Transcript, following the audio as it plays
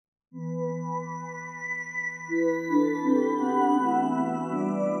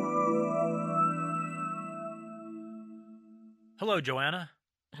Hello, Joanna.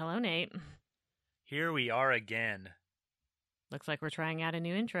 Hello, Nate. Here we are again. Looks like we're trying out a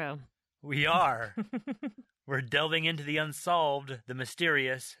new intro. We are. We're delving into the unsolved, the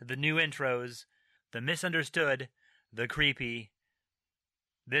mysterious, the new intros, the misunderstood, the creepy.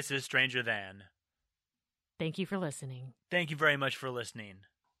 This is Stranger Than. Thank you for listening. Thank you very much for listening.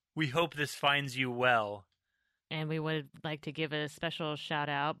 We hope this finds you well. And we would like to give a special shout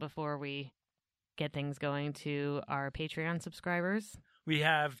out before we get things going to our Patreon subscribers. We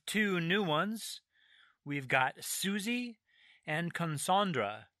have two new ones. We've got Susie and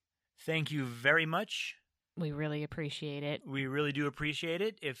Cassandra. Thank you very much. We really appreciate it. We really do appreciate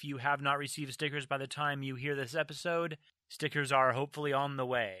it. If you have not received stickers by the time you hear this episode, stickers are hopefully on the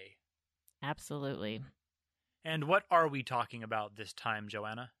way. Absolutely. And what are we talking about this time,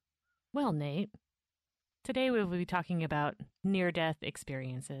 Joanna? Well, Nate, today we will be talking about near-death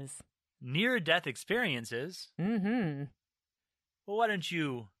experiences. Near-death experiences? Mm-hmm. Well, why don't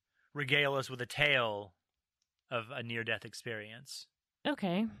you regale us with a tale of a near-death experience?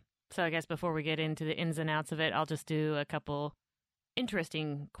 Okay. So I guess before we get into the ins and outs of it, I'll just do a couple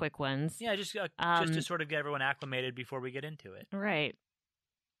interesting quick ones. Yeah, just to sort of get everyone acclimated before we get into it. Right.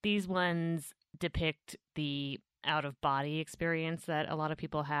 These ones depict the out-of-body experience that a lot of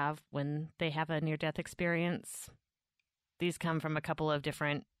people have when they have a near-death experience. These come from a couple of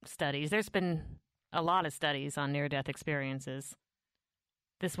different studies. There's been a lot of studies on near-death experiences.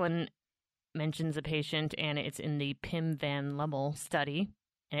 This one mentions a patient, and it's in the Pim Van Lummel study.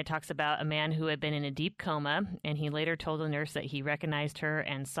 And it talks about a man who had been in a deep coma, and he later told a nurse that he recognized her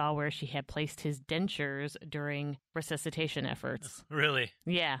and saw where she had placed his dentures during resuscitation efforts. Really?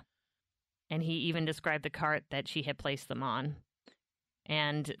 Yeah. And he even described the cart that she had placed them on.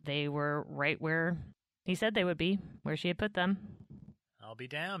 And they were right where he said they would be, where she had put them. I'll be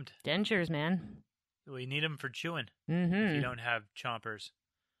damned. Dentures, man. We need them for chewing Mm-hmm. if you don't have chompers.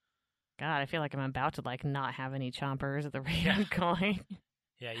 God, I feel like I'm about to, not have any chompers at the rate Yeah. I'm going.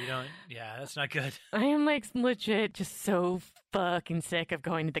 Yeah, you don't. Yeah, that's not good. I am, legit just so fucking sick of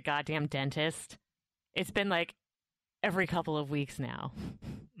going to the goddamn dentist. It's been, every couple of weeks now.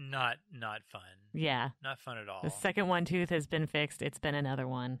 Not fun. Yeah. Not fun at all. The second one tooth has been fixed. It's been another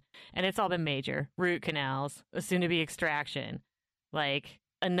one. And it's all been major. Root canals, a soon-to-be extraction.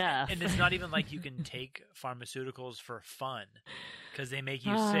 Enough. And it's not even like you can take pharmaceuticals for fun because they make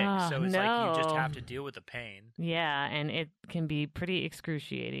you sick. So it's like you just have to deal with the pain. Yeah, and it can be pretty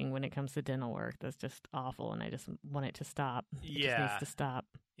excruciating when it comes to dental work. That's just awful, and I just want it to stop. It just needs to stop.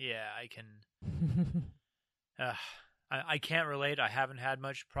 Yeah, I can. I can't relate. I haven't had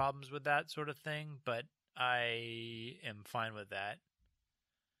much problems with that sort of thing, but I am fine with that.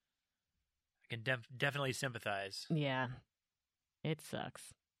 I can definitely sympathize. Yeah, it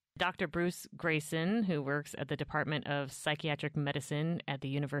sucks. Dr. Bruce Grayson, who works at the Department of Psychiatric Medicine at the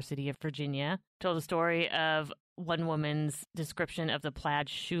University of Virginia, told a story of one woman's description of the plaid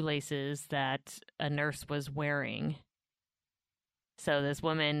shoelaces that a nurse was wearing. So this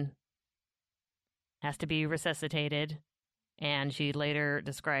woman has to be resuscitated, and she later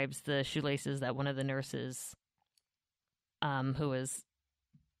describes the shoelaces that one of the nurses who was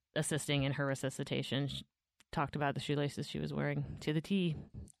assisting in her resuscitation talked about the shoelaces she was wearing to the T.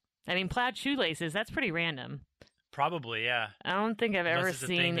 I mean, plaid shoelaces, that's pretty random. Probably, yeah. I don't think I've ever Unless it's a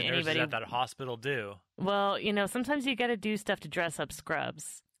seen thing that anybody nurses at that hospital do. Well, sometimes you got to do stuff to dress up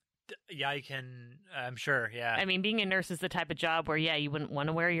scrubs. Yeah, I'm sure, yeah. I mean, being a nurse is the type of job where, yeah, you wouldn't want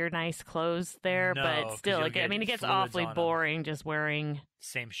to wear your nice clothes there, No, but 'cause still, you'll it gets get awfully fluids on 'em. boring just wearing.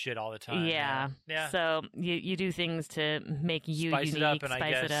 Same shit all the time. Yeah. Yeah. So you do things to make you Spice unique, it up, and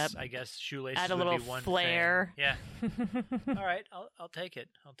spice it up. I guess shoelaces Add a would little be one flair. thing. Yeah. All right, I'll take it.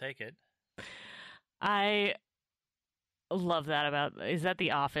 I love that is that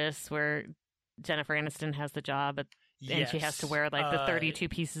The Office where Jennifer Aniston has the job and she has to wear the 32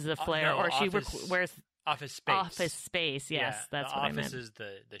 pieces of flair, no, or she Office- wears Office Space. Office Space. Yes, Yeah, that's the what Office I meant. is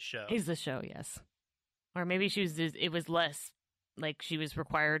the show. Is the show, yes. Or maybe it was less, she was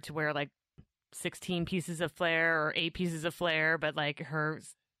required to wear 16 pieces of flair or 8 pieces of flair, but her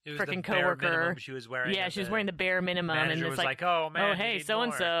It was freaking the bare coworker. minimum she was wearing. Yeah, she was wearing the bare minimum, and manager it's was oh man, oh hey, so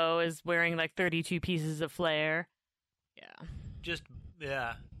and so is wearing 32 pieces of flair. Yeah, just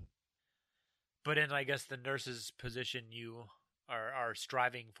yeah. But in I guess the nurse's position, you are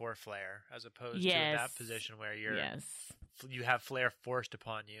striving for flair as opposed to that position where you have flair forced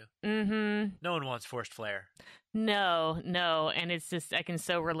upon you. Mm-hmm. No one wants forced flair. No, and it's just I can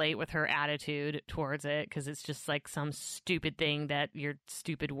so relate with her attitude towards it because it's just some stupid thing that your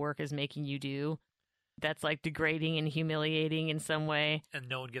stupid work is making you do. that's like degrading and humiliating in some way. And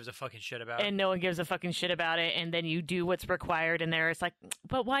no one gives a fucking shit about it. And no one gives a fucking shit about it. And then you do what's required, and it's like,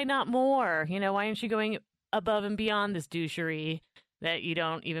 but why not more? You know, why aren't you going above and beyond this douchery that you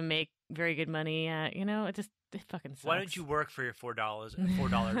don't even make very good money at? You know, it fucking sucks. Why don't you work for your $4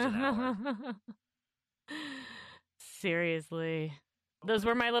 an hour? Seriously. Those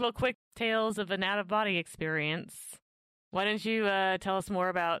were my little quick tales of an out-of-body experience. Why don't you tell us more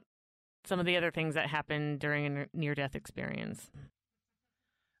about some of the other things that happened during a near-death experience?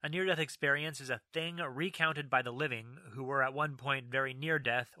 A near-death experience is a thing recounted by the living who were at one point very near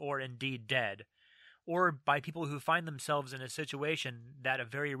death or indeed dead, or by people who find themselves in a situation that a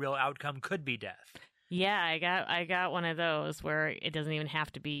very real outcome could be death. Yeah, I got one of those where it doesn't even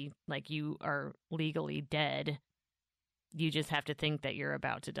have to be like you are legally dead. You just have to think that you're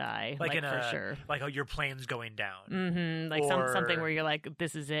about to die, like for sure. Like your plane's going down. Mm-hmm. Like something where you're like,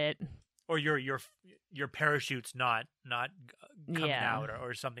 this is it. Or your parachute's not coming out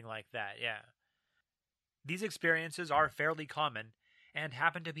or something like that, yeah. These experiences are fairly common and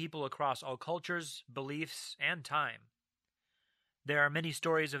happen to people across all cultures, beliefs, and time. There are many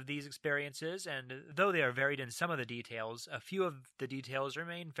stories of these experiences, and though they are varied in some of the details, a few of the details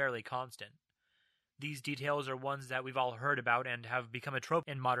remain fairly constant. These details are ones that we've all heard about and have become a trope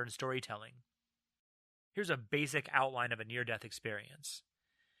in modern storytelling. Here's a basic outline of a near-death experience.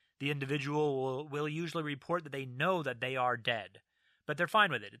 The individual will usually report that they know that they are dead, but they're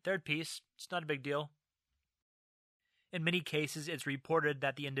fine with it. They're at peace. It's not a big deal. In many cases, it's reported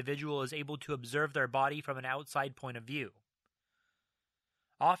that the individual is able to observe their body from an outside point of view.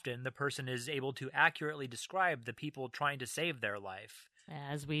 Often, the person is able to accurately describe the people trying to save their life.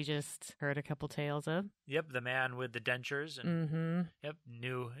 As we just heard a couple tales of. Yep, the man with the dentures and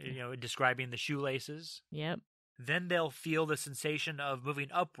describing the shoelaces. Yep. Then they'll feel the sensation of moving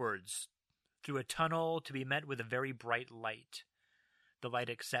upwards through a tunnel to be met with a very bright light. The light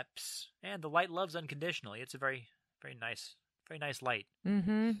accepts, and the light loves unconditionally. It's a very, very nice light.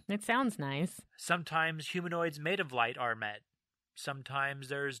 Mm-hmm. It sounds nice. Sometimes humanoids made of light are met. Sometimes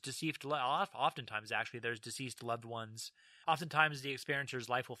there's oftentimes actually there's deceased loved ones. Oftentimes the experiencer's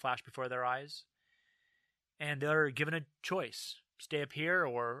life will flash before their eyes, and they're given a choice: stay up here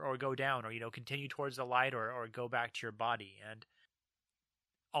or go down, or continue towards the light or go back to your body. And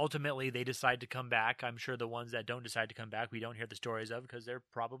ultimately they decide to come back. I'm sure the ones that don't decide to come back, we don't hear the stories of because they're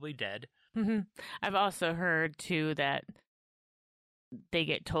probably dead. Mm-hmm. I've also heard too that they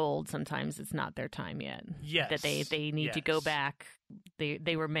get told sometimes it's not their time yet. Yes. That they need to go back.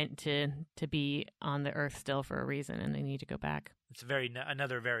 They were meant to be on the earth still for a reason, and they need to go back. It's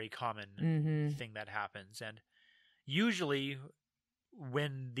another very common thing that happens. And usually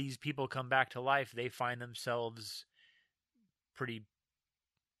when these people come back to life, they find themselves pretty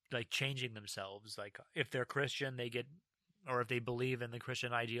like changing themselves. Like if they're Christian, or if they believe in the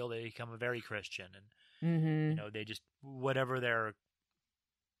Christian ideal, they become a very Christian. And they just, whatever their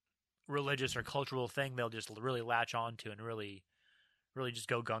religious or cultural thing, they'll just really latch on to and really just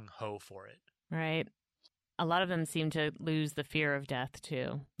go gung-ho for it. Right. A lot of them seem to lose the fear of death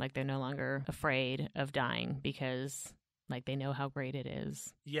too. Like they're no longer afraid of dying because like they know how great it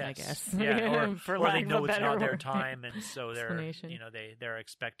is. Yes. I guess. Yeah. Or they know it's not their word. time, and so they're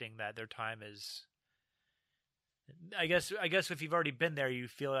expecting that their time is. I guess if you've already been there, you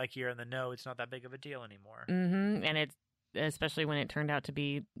feel like you're in the know. It's not that big of a deal anymore. Mm-hmm. And it's especially when it turned out to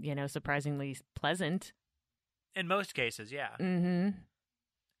be, surprisingly pleasant. In most cases, yeah. Mm-hmm.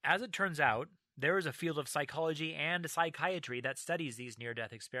 As it turns out, there is a field of psychology and psychiatry that studies these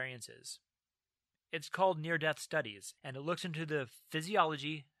near-death experiences. It's called near-death studies, and it looks into the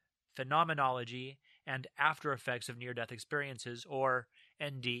physiology, phenomenology, and after effects of near-death experiences, or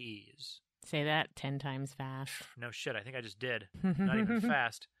NDEs. Say that 10 times fast. No shit, I think I just did. Not even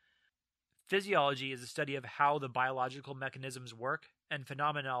fast. Physiology is the study of how the biological mechanisms work, and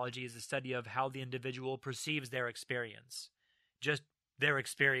phenomenology is the study of how the individual perceives their experience. Just their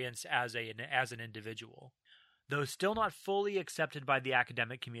experience as an individual. Though still not fully accepted by the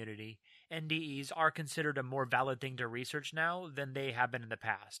academic community, NDEs are considered a more valid thing to research now than they have been in the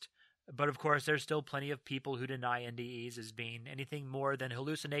past. But of course, there's still plenty of people who deny NDEs as being anything more than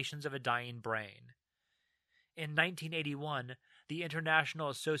hallucinations of a dying brain. In 1981, the International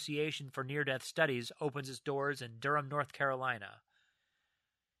Association for Near-Death Studies opens its doors in Durham, North Carolina.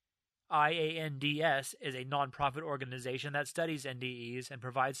 IANDS is a non-profit organization that studies NDEs and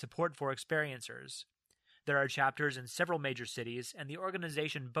provides support for experiencers. There are chapters in several major cities, and the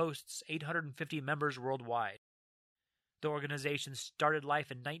organization boasts 850 members worldwide. The organization started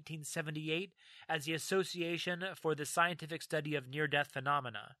life in 1978 as the Association for the Scientific Study of Near-Death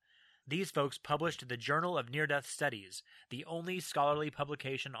Phenomena. These folks published the Journal of Near-Death Studies, the only scholarly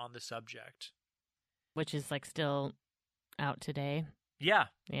publication on the subject. Which is still out today. Yeah.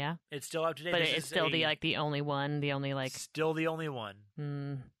 Yeah. It's still out today. But it's still the only one, Still the only one.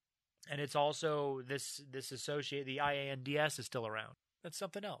 Mm. And it's also this associate, the IANDS is still around. That's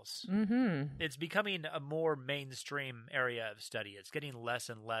something else. Mm-hmm. It's becoming a more mainstream area of study. It's getting less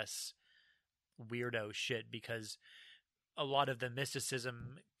and less weirdo shit because a lot of the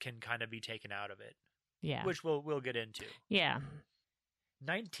mysticism can kind of be taken out of it. Yeah. Which we'll get into. Yeah.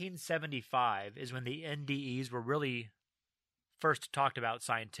 1975 is when the NDEs were really first talked about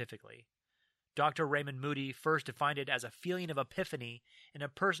scientifically. Dr. Raymond Moody first defined it as a feeling of epiphany in a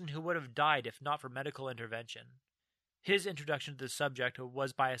person who would have died if not for medical intervention. His introduction to the subject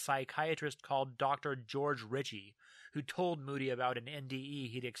was by a psychiatrist called Dr. George Ritchie, who told Moody about an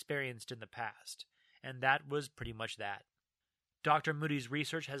NDE he'd experienced in the past, and that was pretty much that. Dr. Moody's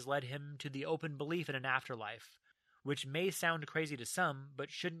research has led him to the open belief in an afterlife, which may sound crazy to some,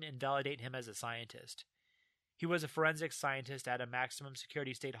 but shouldn't invalidate him as a scientist. He was a forensic scientist at a maximum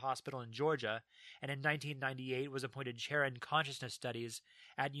security state hospital in Georgia, and in 1998 was appointed chair in consciousness studies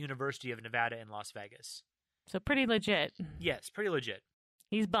at University of Nevada in Las Vegas. So pretty legit. Yes, pretty legit.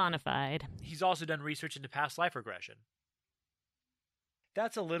 He's bona fide. He's also done research into past life regression.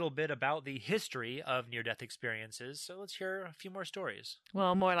 That's a little bit about the history of near-death experiences, so let's hear a few more stories.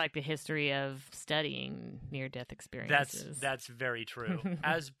 Well, more like the history of studying near-death experiences. That's very true.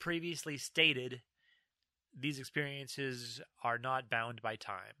 As previously stated, these experiences are not bound by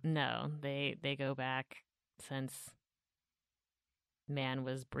time. No, they go back since man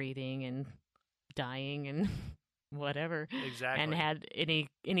was breathing and dying and whatever. Exactly. And had any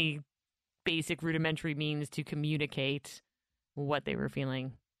basic rudimentary means to communicate what they were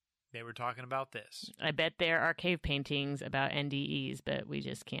feeling. They were talking about this. I bet there are cave paintings about NDEs, but we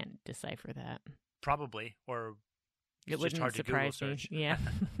just can't decipher that. Probably, or it wouldn't surprise me. Yeah.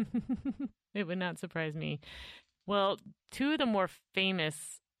 It would not surprise me. Well, two of the more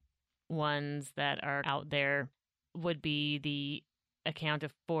famous ones that are out there would be the account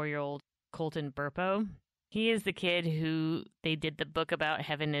of 4-year-old Colton Burpo. He is the kid who they did the book about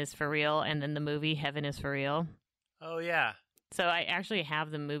Heaven is for Real and then the movie Heaven is for Real. Oh, yeah. So I actually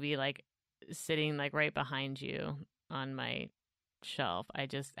have the movie sitting right behind you on my shelf. I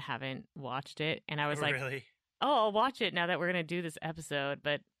just haven't watched it. And I was really? Oh, I'll watch it now that we're going to do this episode.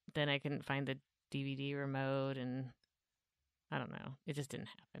 But then I couldn't find the DVD remote and I don't know. It just didn't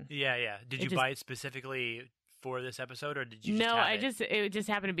happen. Yeah. Did you buy it specifically for this episode or did you just have it? It just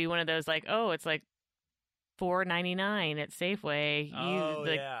happened to be one of those it's $4.99 at Safeway.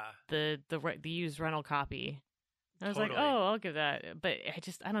 Yeah. The used rental copy. I was Totally. I'll give that. But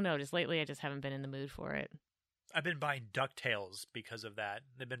I don't know. Just lately, I just haven't been in the mood for it. I've been buying DuckTales because of that.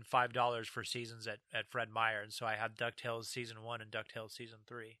 They've been $5 for seasons at Fred Meyer, and so I have DuckTales Season 1 and DuckTales Season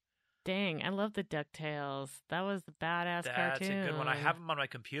 3. Dang, I love the DuckTales. That was the badass cartoon. That's a good one. I have them on my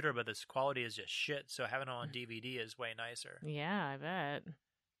computer, but this quality is just shit, so having them on DVD is way nicer. Yeah, I bet.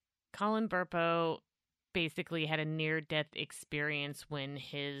 Colin Burpo basically had a near-death experience when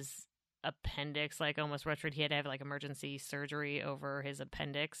his appendix almost ruptured. He had to have emergency surgery over his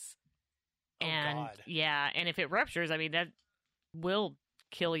appendix. And God. Yeah, and if it ruptures, that will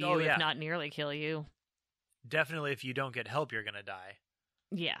kill you, if not nearly kill you. Definitely if you don't get help, you're going to die.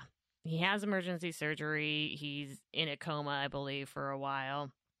 Yeah. He has emergency surgery. He's in a coma, I believe, for a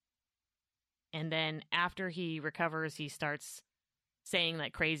while. And then after he recovers, he starts saying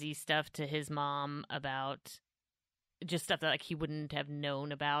crazy stuff to his mom about just stuff that he wouldn't have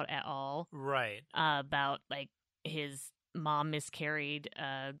known about at all. Right. About his mom miscarried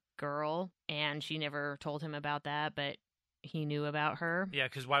a girl and she never told him about that, but he knew about her. Yeah,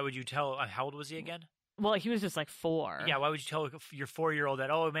 because why would you tell? How old was he again? Well, he was just 4. Yeah, why would you tell your 4-year-old that,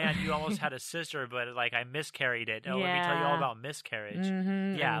 oh man, you almost had a sister, but I miscarried it. Oh, let me tell you all about miscarriage.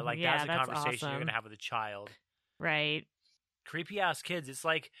 Mm-hmm. Yeah, that's a conversation awesome. you're going to have with a child. Right. Creepy ass kids. It's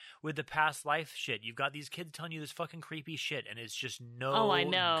like with the past life shit. You've got these kids telling you this fucking creepy shit, and it's just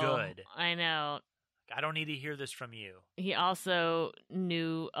good. I know. I don't need to hear this from you. He also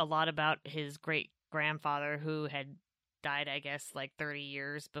knew a lot about his great-grandfather who had died, I guess, 30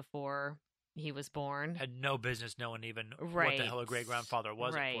 years before he was born. Had no business knowing even what the hell a great-grandfather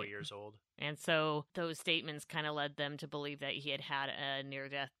was at 4 years old. And so those statements kind of led them to believe that he had had a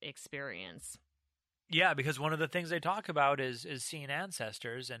near-death experience. Yeah, because one of the things they talk about is seeing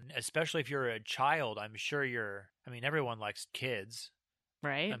ancestors, and especially if you're a child, I'm sure everyone likes kids.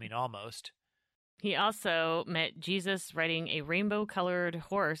 Right. Almost. He also met Jesus riding a rainbow-colored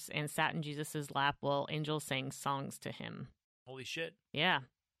horse and sat in Jesus' lap while angels sang songs to him. Holy shit. Yeah.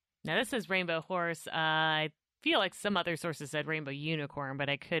 Now, this says rainbow horse. I feel like some other sources said rainbow unicorn, but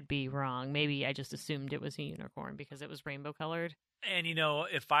I could be wrong. Maybe I just assumed it was a unicorn because it was rainbow colored. And,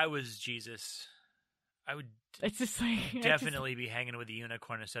 if I was Jesus, I would definitely be hanging with a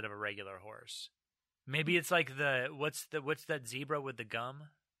unicorn instead of a regular horse. Maybe it's like what's that zebra with the gum?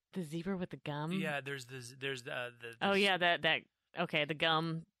 The zebra with the gum? Yeah, there's oh yeah, that okay, the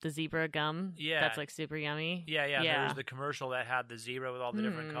gum, the zebra gum. Yeah, that's like super yummy. Yeah. There was the commercial that had the zebra with all the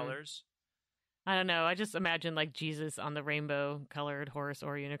different colors. I don't know. I just imagine like Jesus on the rainbow colored horse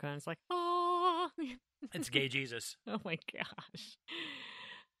or unicorn. It's like, oh, it's gay Jesus. Oh my gosh.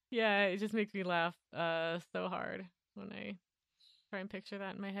 Yeah, it just makes me laugh so hard when I try and picture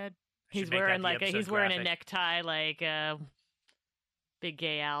that in my head. He's wearing wearing a necktie like Big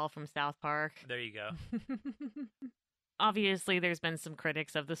Gay Al from South Park. There you go. Obviously, there's been some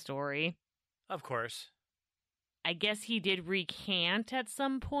critics of the story. Of course. I guess he did recant at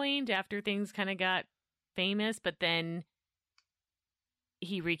some point after things kind of got famous, but then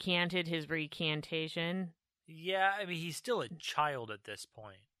he recanted his recantation. Yeah, I mean, he's still a child at this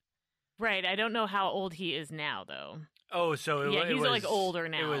point. Right. I don't know how old he is now, though. Oh, so he's like older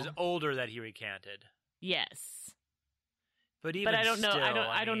now. It was older that he recanted. Yes. But I don't know.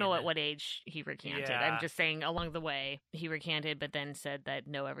 I don't know at what age he recanted. Yeah. I'm just saying along the way he recanted, but then said that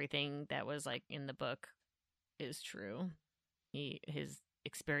no, everything that was like in the book is true. His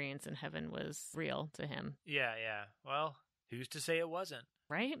experience in heaven was real to him. Yeah. Well, who's to say it wasn't?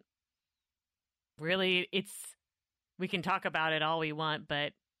 Right? Really, we can talk about it all we want,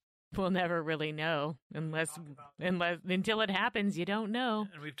 but we'll never really know until it happens. You don't know.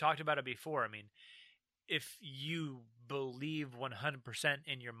 And we've talked about it before. I mean, if you believe 100%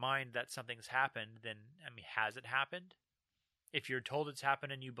 in your mind that something's happened, then, I mean, has it happened? If you're told it's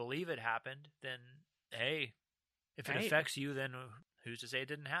happened and you believe it happened, then, hey, if it affects you, then who's to say it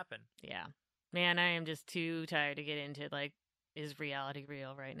didn't happen? Yeah. Man, I am just too tired to get into, like, is reality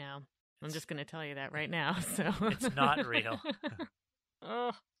real right now? I'm just going to tell you that right now. So it's not real.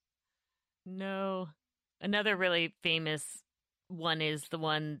 Oh, no. Another really famous one is the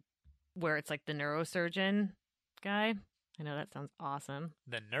one where it's like the neurosurgeon guy. I know that sounds awesome.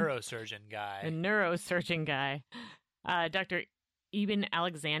 The neurosurgeon guy. The neurosurgeon guy. Dr. Eben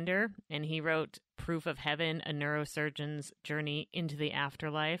Alexander, and he wrote Proof of Heaven, a Neurosurgeon's Journey into the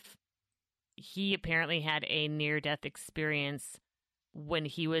Afterlife. He apparently had a near-death experience when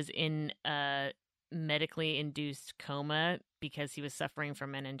he was in a medically induced coma because he was suffering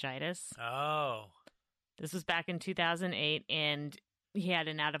from meningitis. Oh. This was back in 2008, and he had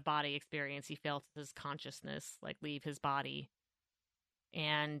an out-of-body experience. He felt his consciousness, like, leave his body.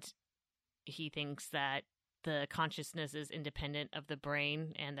 And he thinks that the consciousness is independent of the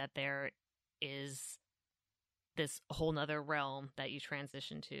brain and that there is this whole nother realm that you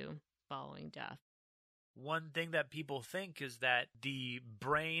transition to following death. One thing that people think is that the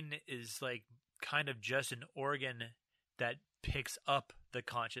brain is like kind of just an organ that picks up the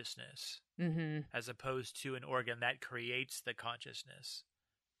consciousness, as opposed to an organ that creates the consciousness.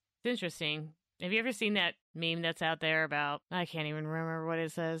 It's interesting. Have you ever seen that meme that's out there about, I can't even remember what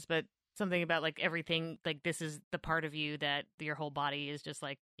it says, but something about like everything, like this is the part of you that your whole body is just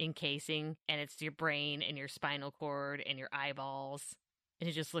like encasing, and it's your brain and your spinal cord and your eyeballs, and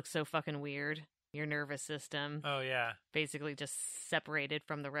it just looks so fucking weird. Your nervous system. Oh, yeah. Basically just separated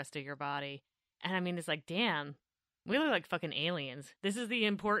from the rest of your body. And I mean, it's like, damn, we look like fucking aliens. This is the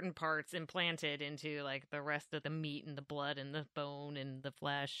important parts implanted into like the rest of the meat and the blood and the bone and the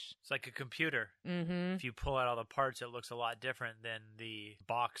flesh. It's like a computer. Mm-hmm. If you pull out all the parts, it looks a lot different than the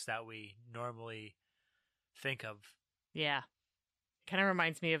box that we normally think of. Yeah. Kind of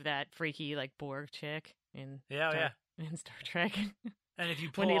reminds me of that freaky like Borg chick in Star Trek. And if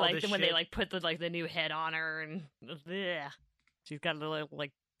you pull when they like put the new head on her and she's got a little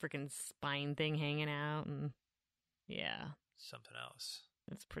like freaking spine thing hanging out, and yeah, something else.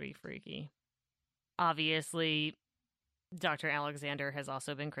 It's pretty freaky. Obviously, Dr. Alexander has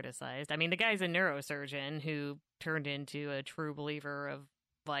also been criticized. I mean, the guy's a neurosurgeon who turned into a true believer of,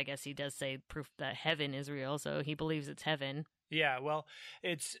 well, I guess he does say proof that heaven is real, so he believes it's heaven. Yeah, well,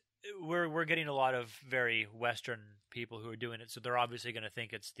 we're getting a lot of very Western people who are doing it, so they're obviously going to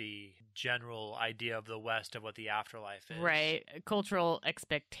think it's the general idea of the West of what the afterlife is. Right. Cultural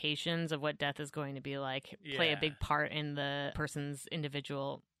expectations of what death is going to be like play a big part in the person's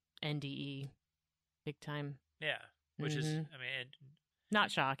individual NDE. Big time. Yeah, which is, I mean... Not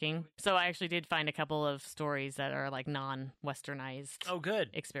shocking. So I actually did find a couple of stories that are like non-Westernized. Oh, good.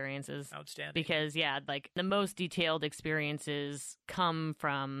 Experiences. Outstanding. Because, like the most detailed experiences come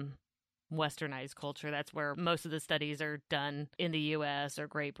from westernized culture. That's where most of the studies are done in the US or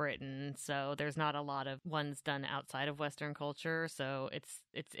Great Britain. So there's not a lot of ones done outside of Western culture. So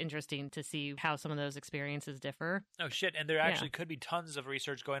it's interesting to see how some of those experiences differ. Oh shit, and there actually could be tons of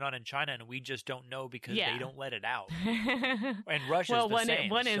research going on in China and we just don't know because they don't let it out. And Russia's the same.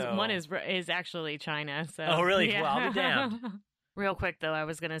 One is actually China. So oh really? Well, I'll be damned. Real quick though, I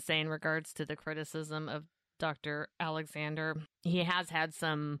was going to say in regards to the criticism of Dr. Alexander, he has had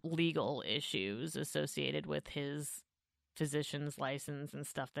some legal issues associated with his physician's license and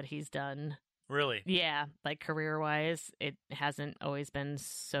stuff that he's done. Really? Yeah, like career-wise, it hasn't always been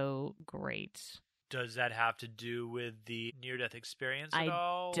so great. Does that have to do with the near-death experience at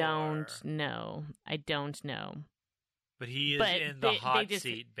all? I don't know. But he is in the hot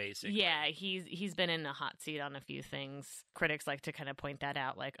seat, basically. Yeah, he's been in the hot seat on a few things. Critics like to kind of point that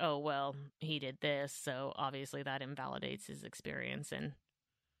out, like, oh, well, he did this, so obviously that invalidates his experience. And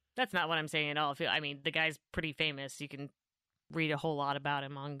that's not what I'm saying at all. I mean, the guy's pretty famous. You can read a whole lot about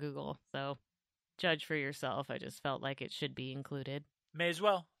him on Google. So judge for yourself. I just felt like it should be included. May as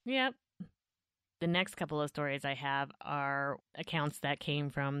well. Yep. The next couple of stories I have are accounts that came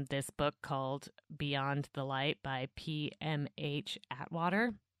from this book called Beyond the Light by P.M.H.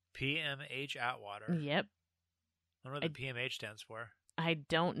 Atwater. P.M.H. Atwater? Yep. I wonder what the P.M.H. stands for. I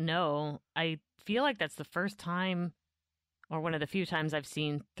don't know. I feel like that's the first time, or one of the few times I've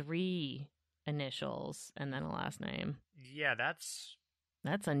seen 3 initials and then a last name. Yeah, that's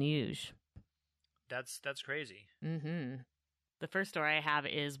unusual. That's crazy. Mm-hmm. The first story I have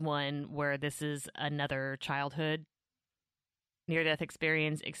is one where this is another childhood near-death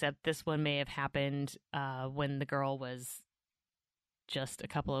experience, except this one may have happened when the girl was just a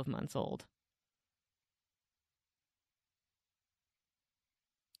couple of months old.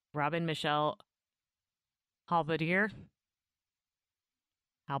 Robin Michelle Halberdier?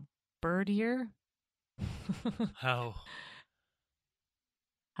 Oh.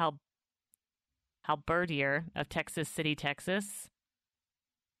 Halberdier of Texas City, Texas.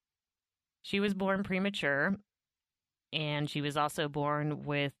 She was born premature, and she was also born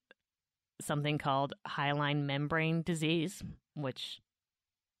with something called hyaline membrane disease, which...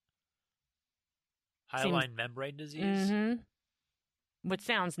 Hyaline membrane disease? Mm-hmm. Which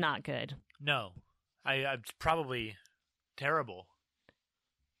sounds not good. No. It's probably terrible.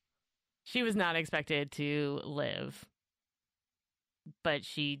 She was not expected to live, but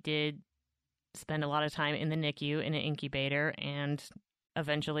she did spend a lot of time in the NICU in an incubator and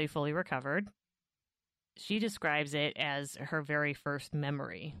eventually fully recovered. She describes it as her very first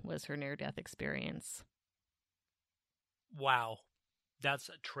memory was her near-death experience. Wow. That's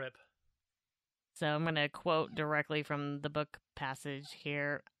a trip. So I'm going to quote directly from the book passage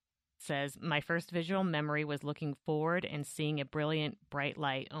here. It says, "My first visual memory was looking forward and seeing a brilliant, bright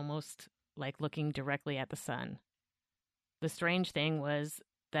light, almost like looking directly at the sun. The strange thing was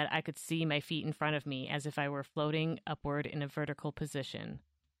that I could see my feet in front of me as if I were floating upward in a vertical position.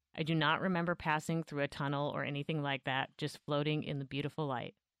 I do not remember passing through a tunnel or anything like that, just floating in the beautiful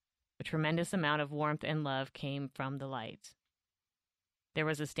light. A tremendous amount of warmth and love came from the light. There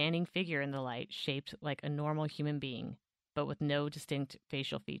was a standing figure in the light, shaped like a normal human being, but with no distinct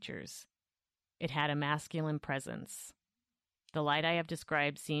facial features. It had a masculine presence. The light I have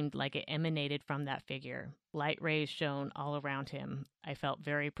described seemed like it emanated from that figure. Light rays shone all around him. I felt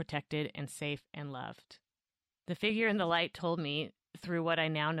very protected and safe and loved. The figure in the light told me, through what I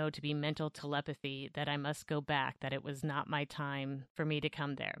now know to be mental telepathy, that I must go back, that it was not my time for me to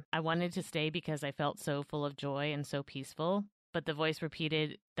come there. I wanted to stay because I felt so full of joy and so peaceful, but the voice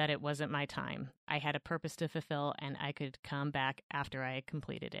repeated that it wasn't my time. I had a purpose to fulfill, and I could come back after I had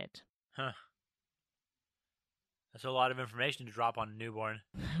completed it." Huh. That's a lot of information to drop on a newborn.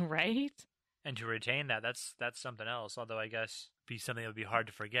 Right? And to retain that's something else, although I guess be something that would be hard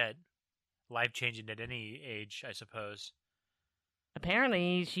to forget. Life-changing at any age, I suppose.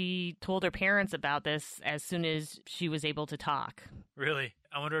 Apparently, she told her parents about this as soon as she was able to talk. Really?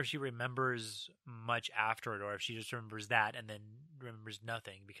 I wonder if she remembers much after it, or if she just remembers that and then remembers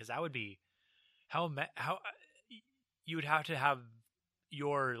nothing, because that would be... How you would have to have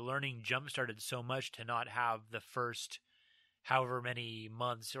your learning jump-started so much to not have the first however many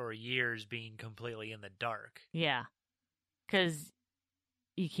months or years being completely in the dark. Yeah. Because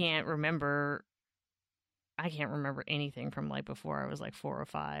you can't remember... I can't remember anything from like before I was like 4 or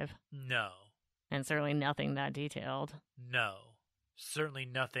 5. No. And certainly nothing that detailed. No. Certainly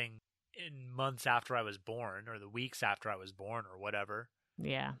nothing in months after I was born, or the weeks after I was born, or whatever.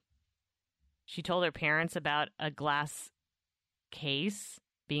 Yeah. She told her parents about a glass case,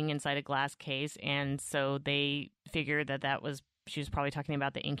 being inside a glass case, and so they figured that was she was probably talking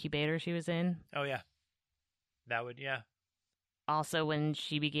about the incubator she was in. Oh, yeah. That would, yeah. Also, when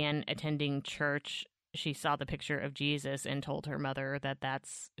she began attending church, she saw the picture of Jesus and told her mother that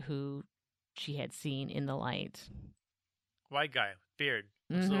that's who she had seen in the light. White guy, beard.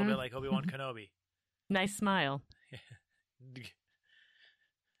 Looks a little bit like Obi-Wan Kenobi. Nice smile.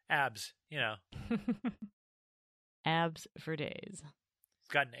 Abs, you know. Abs for days. He's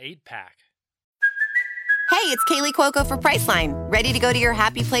got an 8-pack. Hey, it's Kaylee Cuoco for Priceline. Ready to go to your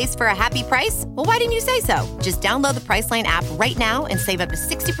happy place for a happy price? Well, why didn't you say so? Just download the Priceline app right now and save up to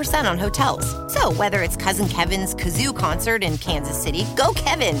 60% on hotels. So whether it's Cousin Kevin's Kazoo Concert in Kansas City, go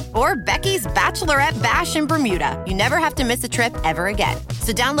Kevin, or Becky's Bachelorette Bash in Bermuda, you never have to miss a trip ever again.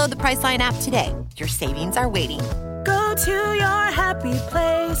 So download the Priceline app today. Your savings are waiting. Go to your happy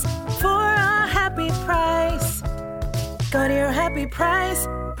place for a happy price. Go to your happy price,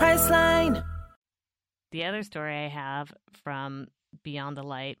 Priceline. The other story I have from Beyond the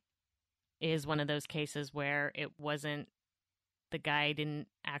Light is one of those cases where it wasn't, the guy didn't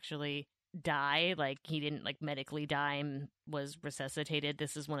actually die, like he didn't like medically die and was resuscitated.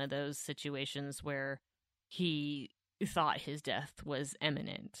 This is one of those situations where he thought his death was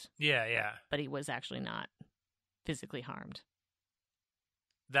imminent. Yeah, yeah. But he was actually not physically harmed.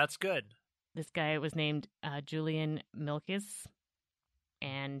 That's good. This guy was named Julian Milkis,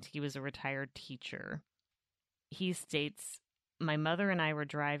 and he was a retired teacher. He states, "My mother and I were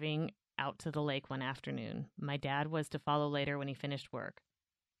driving out to the lake one afternoon. My dad was to follow later when he finished work.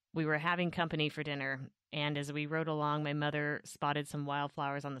 We were having company for dinner, and as we rode along, my mother spotted some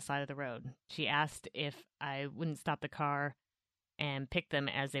wildflowers on the side of the road. She asked if I wouldn't stop the car and pick them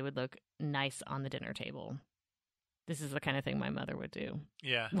as they would look nice on the dinner table." This is the kind of thing my mother would do.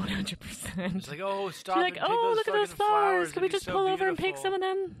 Yeah. 100%. It's like, oh, stop. She's like, oh, look at those flowers. Can we just pull over and pick some of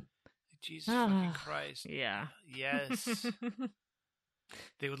them? Jesus fucking Christ. Yeah. Yes.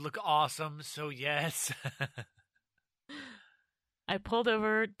 They would look awesome, so yes. I pulled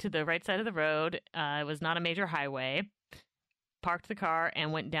over to the right side of the road. It was not a major highway. Parked the car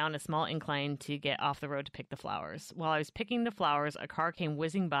and went down a small incline to get off the road to pick the flowers. While I was picking the flowers, a car came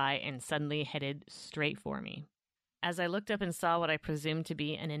whizzing by and suddenly headed straight for me. As I looked up and saw what I presumed to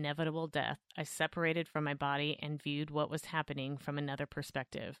be an inevitable death, I separated from my body and viewed what was happening from another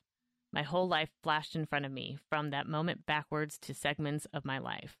perspective. My whole life flashed in front of me, from that moment backwards to segments of my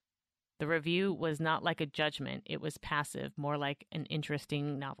life. The review was not like a judgment, it was passive, more like an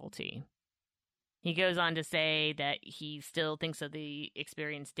interesting novelty. He goes on to say that he still thinks of the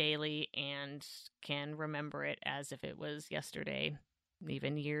experience daily and can remember it as if it was yesterday,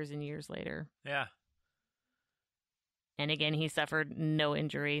 even years and years later. Yeah. And again, he suffered no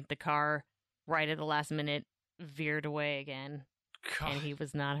injury. The car, right at the last minute, veered away again. God. And he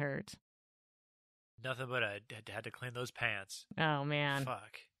was not hurt. Nothing but had to clean those pants. Oh, man.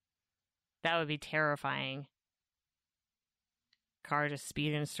 Fuck. That would be terrifying. Car just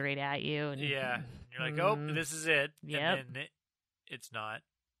speeding straight at you. And, yeah. You're like, oh, this is it. Yep. And then it's not.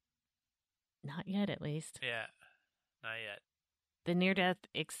 Not yet, at least. Yeah. Not yet. The near-death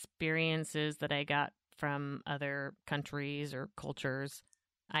experiences that I got from other countries or cultures,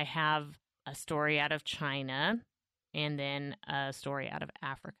 I have a story out of China and then a story out of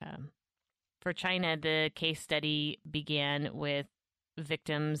Africa. For China, the case study began with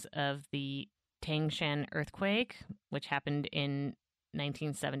victims of the Tangshan earthquake, which happened in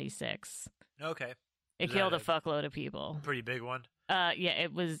 1976. Okay. It killed a fuckload of people. Pretty big one. Yeah,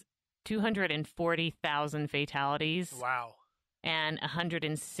 it was 240,000 fatalities. Wow. And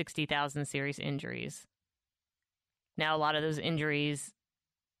 160,000 serious injuries. Now, a lot of those injuries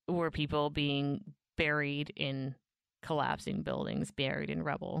were people being buried in collapsing buildings, buried in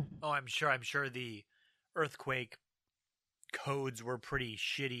rubble. Oh, I'm sure the earthquake codes were pretty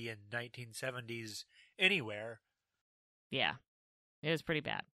shitty in 1970s anywhere. Yeah, it was pretty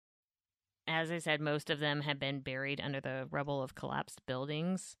bad. As I said, most of them had been buried under the rubble of collapsed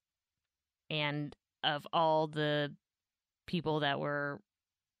buildings. And of all the people that were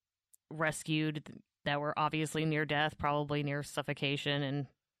rescued, that were obviously near death, probably near suffocation and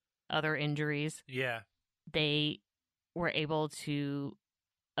other injuries. Yeah. They were able to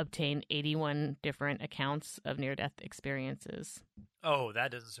obtain 81 different accounts of near-death experiences. Oh,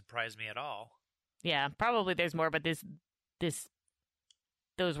 that doesn't surprise me at all. Yeah, probably there's more, but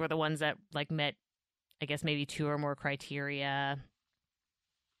those were the ones that like met, I guess, maybe 2 or more criteria.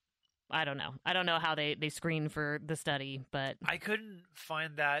 I don't know how they screen for the study, but I couldn't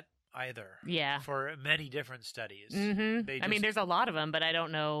find that either. Yeah. For many different studies. Mm-hmm. I mean, there's a lot of them, but I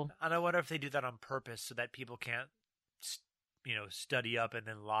don't know. And I wonder if they do that on purpose so that people can't, study up and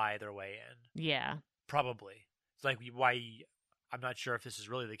then lie their way in. Yeah. Probably. It's like why I'm not sure if this is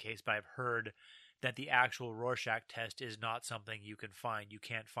really the case, but I've heard that the actual Rorschach test is not something you can find. You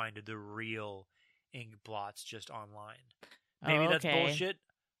can't find the real ink blots just online. Maybe that's bullshit.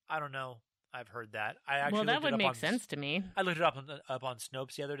 I don't know. I've heard that. Well, that would make sense to me. I looked it up on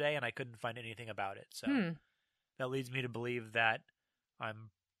Snopes the other day, and I couldn't find anything about it. So that leads me to believe that I'm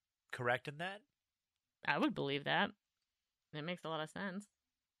correct in that. I would believe that. It makes a lot of sense.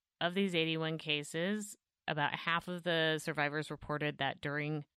 Of these 81 cases, about half of the survivors reported that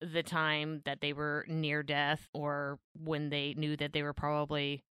during the time that they were near death or when they knew that they were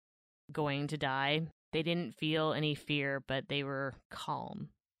probably going to die, they didn't feel any fear, but they were calm.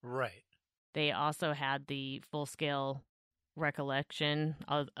 Right. They also had the full-scale recollection,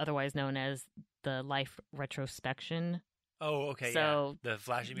 otherwise known as the life retrospection. Oh, okay. So, the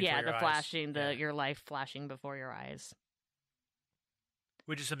flashing before your eyes. Yeah, the flashing, your life flashing before your eyes.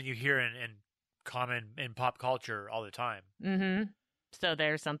 Which is something you hear in pop culture all the time. Mm-hmm. So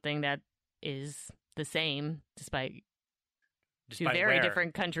there's something that is the same despite two very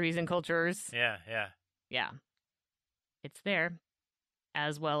different countries and cultures. Yeah. Yeah. It's there.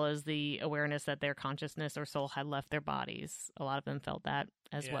 As well as the awareness that their consciousness or soul had left their bodies. A lot of them felt that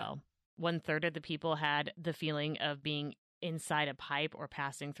as well. 1/3 of the people had the feeling of being inside a pipe or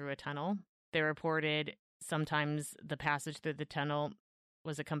passing through a tunnel. They reported sometimes the passage through the tunnel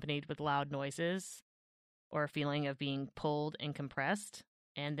was accompanied with loud noises or a feeling of being pulled and compressed.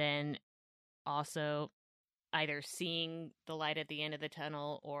 And then also either seeing the light at the end of the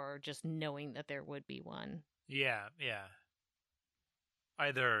tunnel or just knowing that there would be one. Yeah.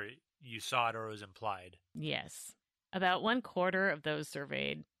 Either you saw it or it was implied. Yes. About 1/4 of those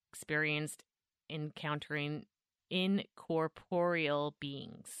surveyed experienced encountering incorporeal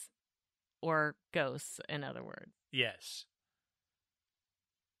beings, or ghosts, in other words. Yes.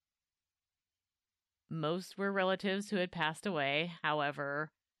 Most were relatives who had passed away.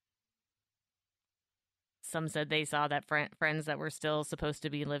 However, some said they saw that friends that were still supposed to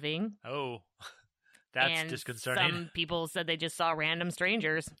be living. Oh, that's disconcerting. Some people said they just saw random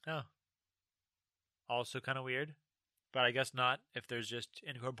strangers. Oh. Also kind of weird. But I guess not if there's just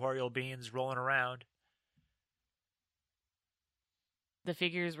incorporeal beings rolling around. The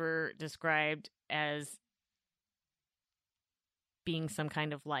figures were described as being some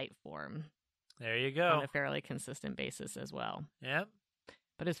kind of light form. There you go. On a fairly consistent basis as well. Yep.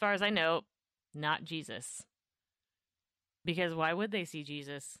 But as far as I know, not Jesus. Because why would they see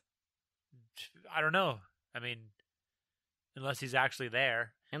Jesus? I don't know. I mean, unless he's actually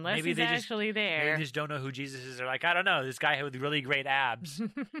there. Maybe he's actually there. They just don't know who Jesus is. They're like, I don't know, this guy with really great abs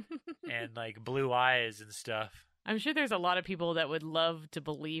and like blue eyes and stuff. I'm sure there's a lot of people that would love to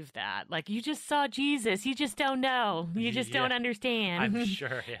believe that. Like, you just saw Jesus. You just don't know. You just don't understand. I'm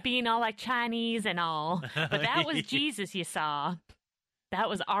sure, yeah. Being all like Chinese and all. But that was Jesus you saw. That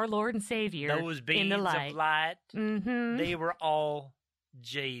was our Lord and Savior. Those beams in the light. of light, mm-hmm. They were all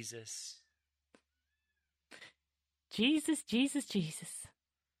Jesus. Jesus, Jesus, Jesus.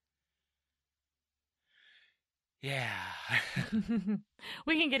 Yeah.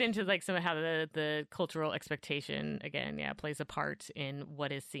 We can get into like some of how the cultural expectation, again, plays a part in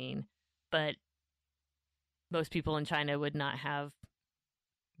what is seen. But most people in China would not have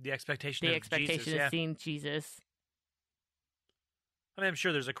the expectation of seeing Jesus. I mean, I'm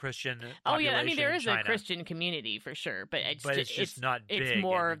sure there's a Christian population. Oh yeah, I mean there is a Christian community for sure, but it's just not big. It's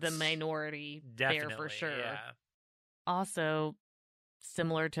more of the minority there for sure. Yeah. Also,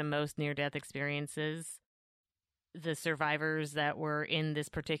 similar to most near-death experiences, the survivors that were in this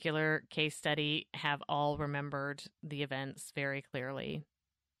particular case study have all remembered the events very clearly.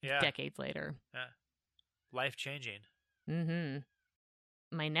 Yeah. Decades later. Yeah. Life-changing. Mm-hmm.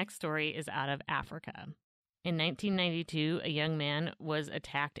 My next story is out of Africa. In 1992, a young man was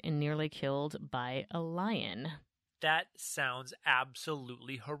attacked and nearly killed by a lion. That sounds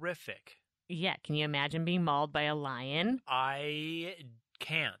absolutely horrific. Yeah, can you imagine being mauled by a lion? I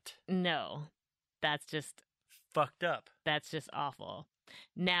can't. No, that's just fucked up. That's just awful.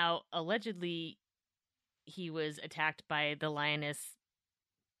 Now, allegedly, he was attacked by the lioness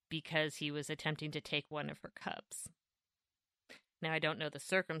because he was attempting to take one of her cubs. Now, I don't know the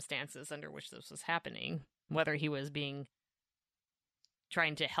circumstances under which this was happening, whether he was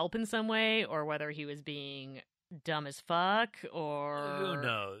trying to help in some way, or whether he was being dumb as fuck, or who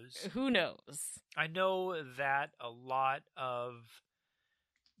knows? Who knows? I know that a lot of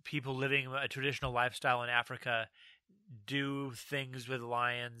people living a traditional lifestyle in Africa do things with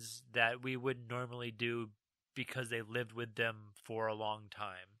lions that we wouldn't normally do because they lived with them for a long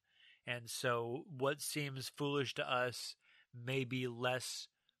time. And so what seems foolish to us may be less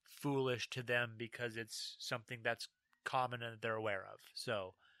foolish to them because it's something that's common and they're aware of.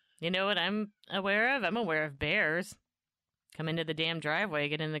 So, you know what I'm aware of? I'm aware of bears. Come into the damn driveway,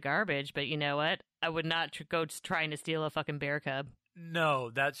 get in the garbage, but you know what? I would not go trying to steal a fucking bear cub. No,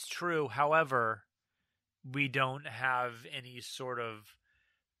 that's true. However, we don't have any sort of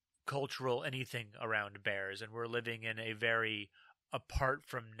cultural anything around bears, and we're living in a very apart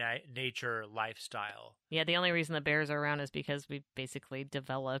from nature lifestyle. Yeah, the only reason the bears are around is because we basically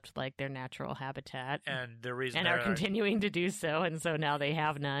developed like their natural habitat, and the reason and are continuing to do so, and so now they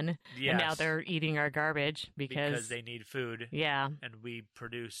have none. Yes. And now they're eating our garbage because they need food. Yeah, and we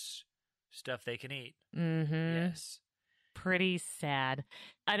produce stuff they can eat. Mm-hmm. Yes, pretty sad.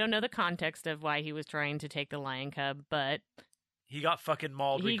 I don't know the context of why he was trying to take the lion cub, but he got fucking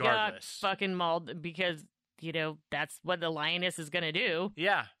mauled regardless. He got fucking mauled because, you know, that's what the lioness is going to do.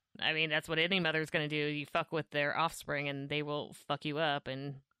 Yeah. I mean, that's what any mother's going to do. You fuck with their offspring and they will fuck you up,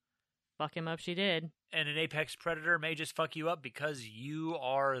 and fuck him up she did. And an apex predator may just fuck you up because you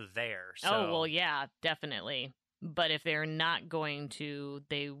are there. So. Oh, well, yeah, definitely. But if they're not going to,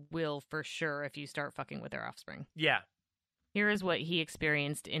 they will for sure if you start fucking with their offspring. Yeah. Here is what he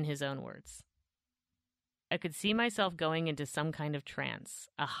experienced in his own words. I could see myself going into some kind of trance.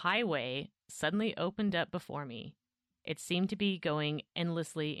 A highway suddenly opened up before me. It seemed to be going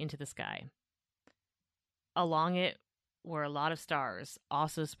endlessly into the sky. Along it were a lot of stars,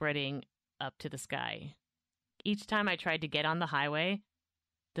 also spreading up to the sky. Each time I tried to get on the highway,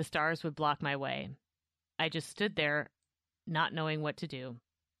 the stars would block my way. I just stood there, not knowing what to do.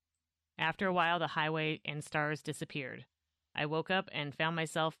 After a while, the highway and stars disappeared. I woke up and found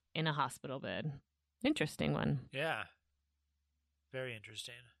myself in a hospital bed. Interesting one. Yeah. Very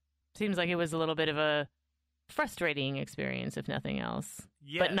interesting. Seems like it was a little bit of a frustrating experience, if nothing else.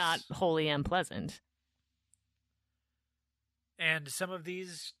 Yes. But not wholly unpleasant. And some of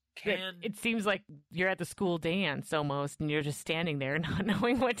these can... It seems like you're at the school dance almost, and you're just standing there not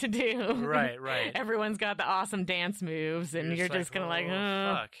knowing what to do. Right. Everyone's got the awesome dance moves, and you're just kind of like,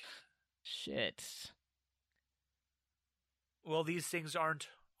 oh, fuck. Shit. Well, these things aren't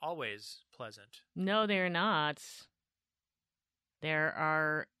always pleasant. No, they're not. There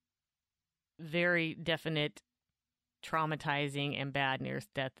are very definite traumatizing and bad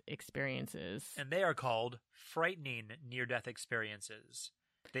near-death experiences. And they are called frightening near-death experiences.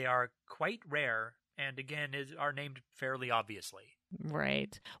 They are quite rare, and again, are named fairly obviously.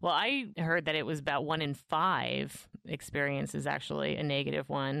 Right. Well, I heard that it was about 1 in 5 experiences, actually, a negative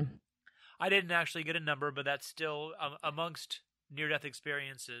one. I didn't actually get a number, but that's still amongst near-death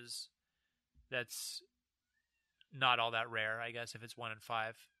experiences. That's not all that rare, I guess, if it's 1 in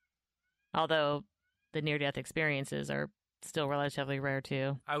 5. Although the near-death experiences are still relatively rare,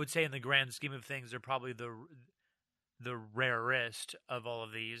 too. I would say in the grand scheme of things, they're probably the rarest of all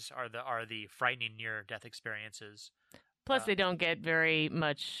of these are the frightening near-death experiences. Plus, they don't get very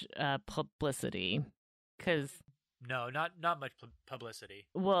much publicity, because... No, not much publicity.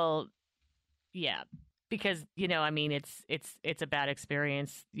 Well... Yeah, because, you know, I mean, it's a bad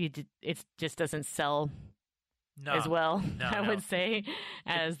experience. It just doesn't sell as well, I would say,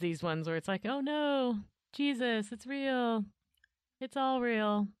 as these ones where it's like, oh no, Jesus, it's real. It's all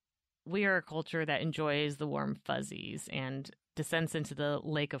real. We are a culture that enjoys the warm fuzzies, and descents into the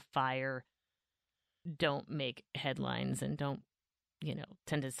lake of fire don't make headlines and don't, you know,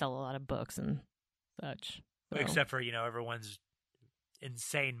 tend to sell a lot of books and such. So. Except for, you know, everyone's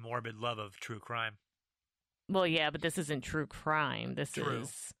insane morbid love of true crime. Well, yeah, but this isn't true crime. This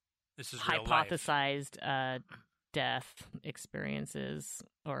is hypothesized death experiences,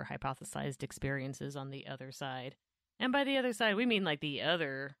 or hypothesized experiences on the other side. And by the other side, we mean like the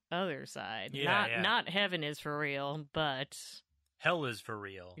other side. Yeah, not heaven is for real, but hell is for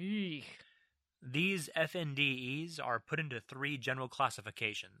real. Eek. These FNDEs are put into 3 general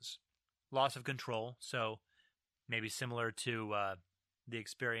classifications. Loss of control, so maybe similar to the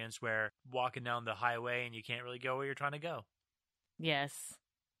experience where walking down the highway and you can't really go where you're trying to go. Yes.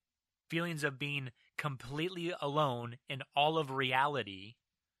 Feelings of being completely alone in all of reality.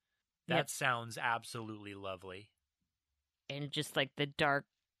 That sounds absolutely lovely. And just like the dark,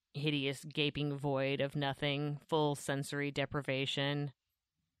 hideous, gaping void of nothing, full sensory deprivation.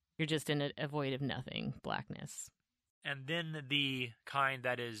 You're just in a void of nothing, blackness. And then the kind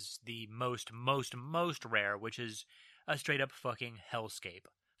that is the most rare, which is a straight-up fucking hellscape.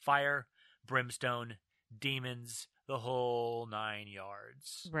 Fire, brimstone, demons, the whole 9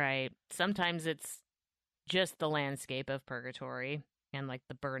 yards. Right. Sometimes it's just the landscape of purgatory and, like,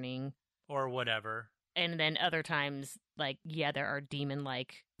 the burning. Or whatever. And then other times, like, yeah, there are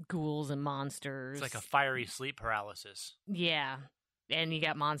demon-like ghouls and monsters. It's like a fiery sleep paralysis. Yeah. And you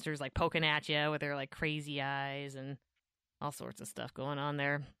got monsters, like, poking at you with their, like, crazy eyes and... All sorts of stuff going on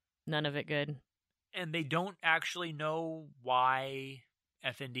there. None of it good. And they don't actually know why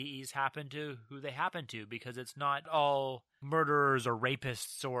FNDEs happen to who they happen to, because it's not all murderers or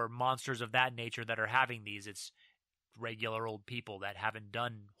rapists or monsters of that nature that are having these. It's regular old people that haven't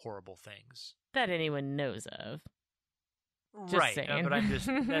done horrible things. That anyone knows of. Just right, saying. But I'm just,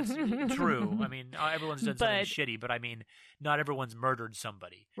 that's true. I mean, everyone's done something shitty, but I mean, not everyone's murdered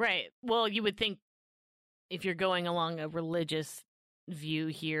somebody. Right. Well, you would think if you're going along a religious view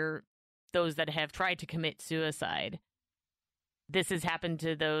here, those that have tried to commit suicide, this has happened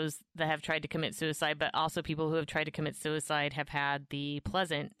to those that have tried to commit suicide, but also people who have tried to commit suicide have had the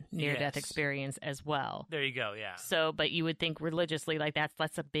pleasant near-death experience as well. There you go, yeah. So, but you would think religiously, like,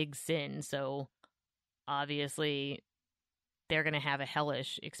 that's a big sin, so obviously they're going to have a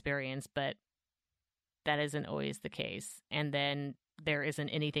hellish experience, but that isn't always the case. And then there isn't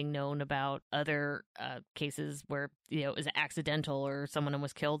anything known about other cases where, you know, it was accidental or someone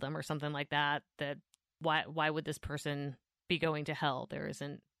almost killed them or something like that, that why would this person be going to hell? There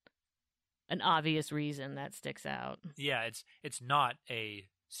isn't an obvious reason that sticks out. Yeah, it's not a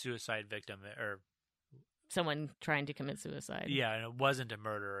suicide victim or someone trying to commit suicide. Yeah, and it wasn't a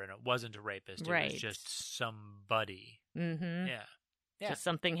murderer and it wasn't a rapist. It was just somebody. Mm-hmm. Yeah. Just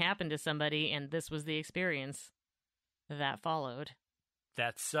something happened to somebody, and this was the experience that followed.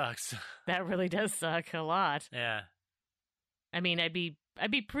 That sucks. That really does suck a lot. Yeah. I mean, I'd be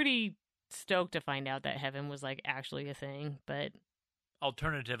pretty stoked to find out that heaven was like actually a thing, but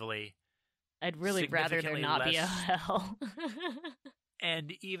alternatively, I'd really rather there not be a hell.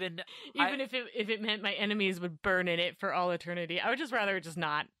 And even if it meant my enemies would burn in it for all eternity, I would just rather just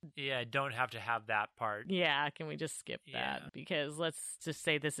not. Yeah, don't have to have that part. Yeah, can we just skip that? Because let's just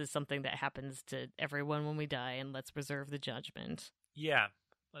say this is something that happens to everyone when we die, and let's reserve the judgment. Yeah,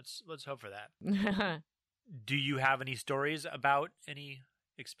 let's hope for that. Do you have any stories about any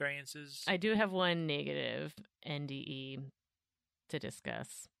experiences? I do have one negative NDE to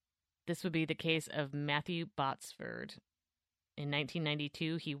discuss. This would be the case of Matthew Botsford. In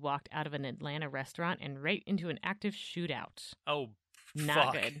 1992, he walked out of an Atlanta restaurant and right into an active shootout. Oh,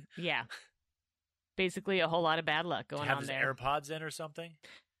 not good. Yeah. Basically, a whole lot of bad luck going on there. Have his AirPods in or something?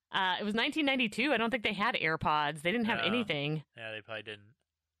 It was 1992. I don't think they had AirPods. They didn't have anything. Yeah, they probably didn't.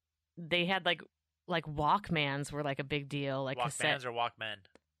 They had like Walkmans were like a big deal. Like Walkmans or Walkmen?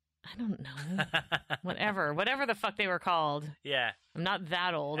 I don't know. Whatever the fuck they were called. Yeah. I'm not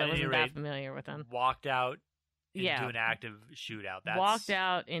that old. I wasn't that familiar with them. Walked out into an active shootout. Walked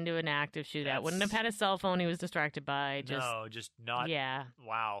out into an active shootout. Wouldn't have had a cell phone he was distracted by. Just not. Yeah.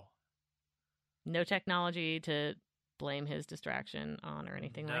 Wow. No technology to blame his distraction on or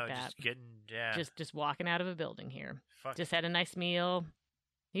anything like that. Just walking out of a building here. Fuck. Just had a nice meal.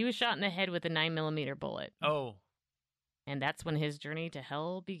 He was shot in the head with a 9mm bullet. Oh. And that's when his journey to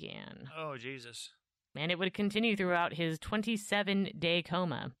hell began. Oh, Jesus. And it would continue throughout his 27-day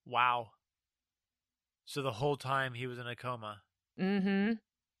coma. Wow. So the whole time he was in a coma. Mm-hmm.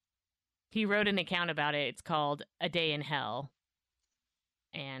 He wrote an account about it. It's called A Day in Hell.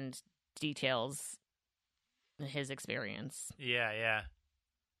 And details his experience. Yeah.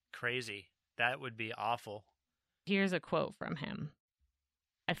 Crazy. That would be awful. Here's a quote from him.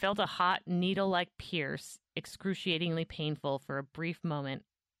 I felt a hot, needle-like pierce, excruciatingly painful for a brief moment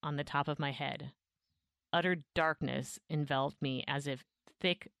on the top of my head. Utter darkness enveloped me as if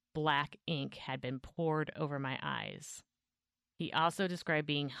thick, black ink had been poured over my eyes. He also described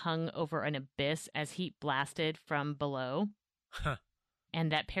being hung over an abyss as heat blasted from below,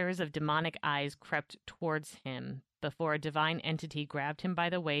 and that pairs of demonic eyes crept towards him before a divine entity grabbed him by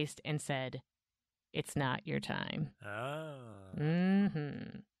the waist and said, "It's not your time." Oh.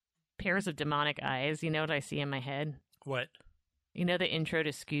 Mm-hmm. Pairs of demonic eyes. You know what I see in my head? What? You know the intro to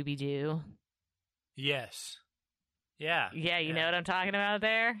Scooby-Doo? Yes. Yeah. Yeah, you know what I'm talking about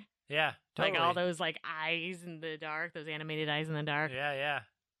there? Yeah, totally. Like all those like eyes in the dark, those animated eyes in the dark. Yeah.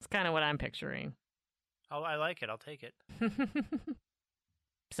 It's kind of what I'm picturing. Oh, I like it. I'll take it.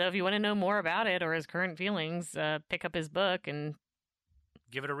 So if you want to know more about it or his current feelings, pick up his book and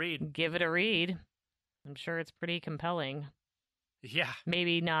give it a read. I'm sure it's pretty compelling. Yeah.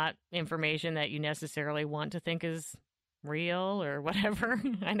 Maybe not information that you necessarily want to think is real or whatever.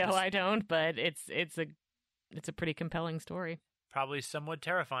 I know I don't, but it's a pretty compelling story. Probably somewhat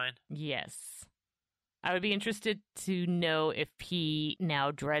terrifying. Yes. I would be interested to know if he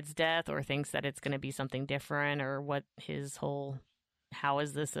now dreads death or thinks that it's going to be something different, or what how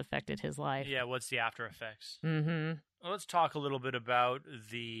has this affected his life? Yeah, what's the after effects? Mm-hmm. Well, let's talk a little bit about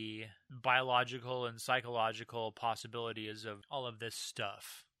the biological and psychological possibilities of all of this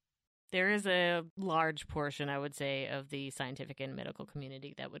stuff. There is a large portion, I would say, of the scientific and medical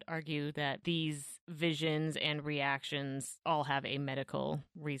community that would argue that these visions and reactions all have a medical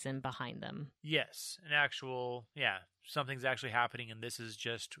reason behind them. Yes, something's actually happening, and this is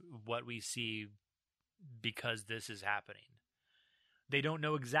just what we see because this is happening. They don't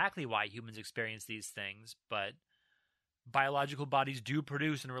know exactly why humans experience these things, but biological bodies do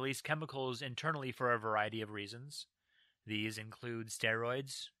produce and release chemicals internally for a variety of reasons. These include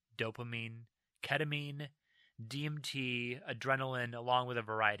steroids, dopamine, ketamine, DMT, adrenaline, along with a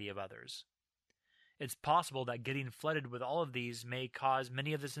variety of others. It's possible that getting flooded with all of these may cause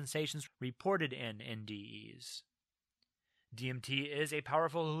many of the sensations reported in NDEs. DMT is a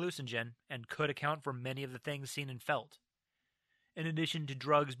powerful hallucinogen and could account for many of the things seen and felt. In addition to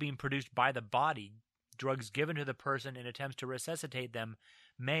drugs being produced by the body, drugs given to the person in attempts to resuscitate them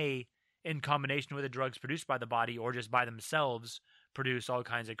may, in combination with the drugs produced by the body or just by themselves, produce all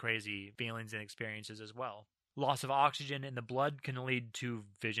kinds of crazy feelings and experiences as well. Loss of oxygen in the blood can lead to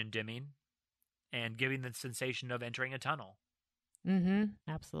vision dimming and giving the sensation of entering a tunnel.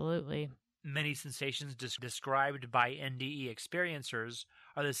 Absolutely. Many sensations described by NDE experiencers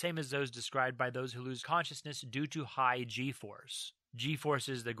are the same as those described by those who lose consciousness due to high G-force. G-force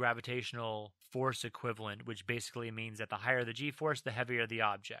is the gravitational force equivalent, which basically means that the higher the G-force, the heavier the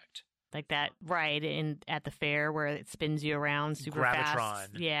object. Like that ride at the fair where it spins you around super fast. Gravitron.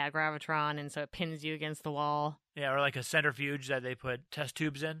 Yeah, Gravitron, and so it pins you against the wall. Yeah, or like a centrifuge that they put test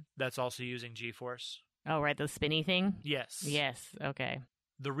tubes in, that's also using G-force. Oh, right, the spinny thing? Yes. Yes, okay.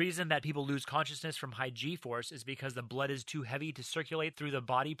 The reason that people lose consciousness from high G-force is because the blood is too heavy to circulate through the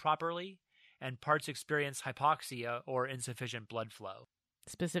body properly, and parts experience hypoxia or insufficient blood flow.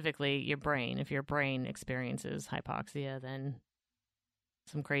 Specifically, your brain. If your brain experiences hypoxia, then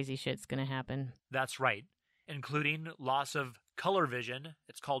some crazy shit's going to happen. That's right, including loss of color vision,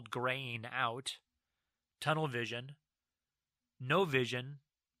 it's called graying out, tunnel vision, no vision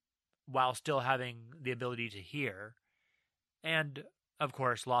while still having the ability to hear, and, of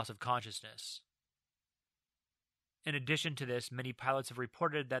course, loss of consciousness. In addition to this, many pilots have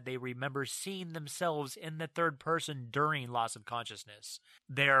reported that they remember seeing themselves in the third person during loss of consciousness.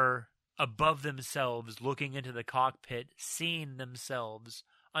 They're above themselves, looking into the cockpit, seeing themselves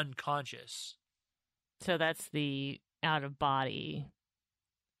unconscious. So that's the out-of-body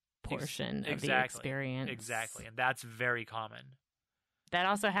portion of the experience. Exactly, and that's very common. That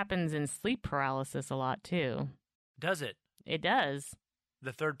also happens in sleep paralysis a lot, too. Does it? It does.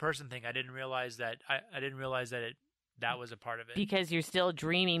 The third-person thing, I didn't realize that. I didn't realize that that was a part of it. Because you're still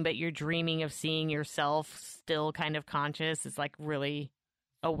dreaming, but you're dreaming of seeing yourself still kind of conscious. It's like really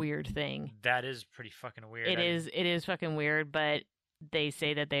a weird thing. That is pretty fucking weird. It is fucking weird, but they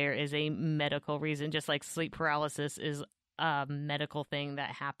say that there is a medical reason, just like sleep paralysis is a medical thing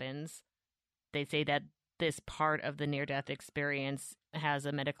that happens. They say that this part of the near-death experience has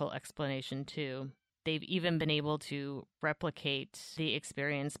a medical explanation too. They've even been able to replicate the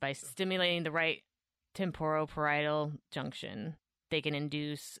experience by stimulating the right temporoparietal junction. They can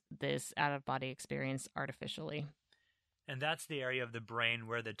induce this out-of-body experience artificially. And that's the area of the brain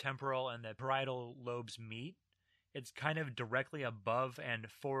where the temporal and the parietal lobes meet. It's kind of directly above and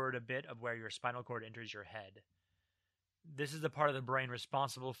forward a bit of where your spinal cord enters your head. This is the part of the brain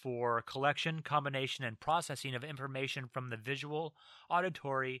responsible for collection, combination, and processing of information from the visual,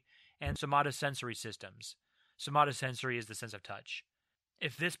 auditory, and somatosensory systems. Somatosensory is the sense of touch.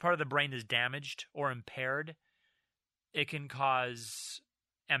 If this part of the brain is damaged or impaired, it can cause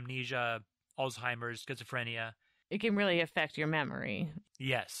amnesia, Alzheimer's, schizophrenia. It can really affect your memory.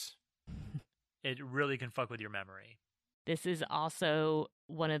 Yes. It really can fuck with your memory. This is also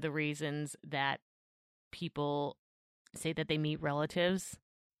one of the reasons that people say that they meet relatives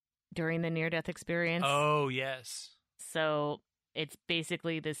during the near-death experience. Oh, yes. So it's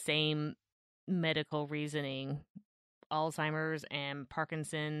basically the same medical reasoning. Alzheimer's and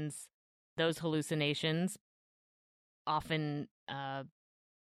Parkinson's, those hallucinations often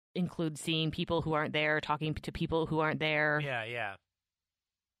include seeing people who aren't there, talking to people who aren't there. Yeah.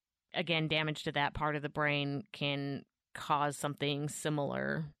 Again, damage to that part of the brain can cause something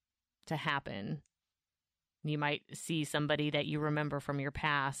similar to happen. You might see somebody that you remember from your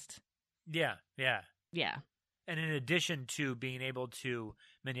past. Yeah. And in addition to being able to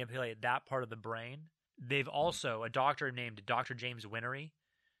manipulate that part of the brain, they've also, a doctor named Dr. James Winery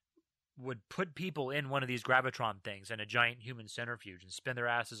would put people in one of these gravitron things in a giant human centrifuge and spin their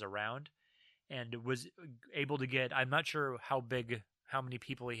asses around, and was able to get, I'm not sure how many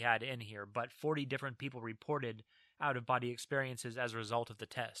people he had in here, but 40 different people reported out-of-body experiences as a result of the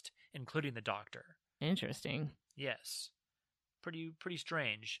test, including the doctor. Interesting. Yes. Pretty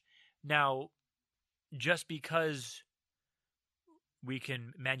strange. Now, just because we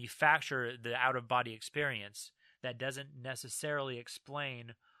can manufacture the out-of-body experience, that doesn't necessarily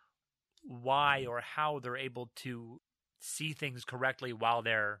explain why or how they're able to see things correctly while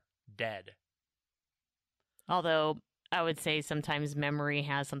they're dead. Although I would say sometimes memory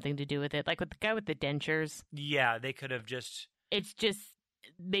has something to do with it. Like with the guy with the dentures. Yeah, they could have just... It's just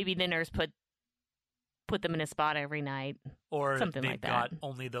maybe the nurse put them in a spot every night. Or something like that. They've got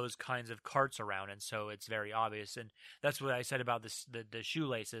only those kinds of carts around, and so it's very obvious. And that's what I said about the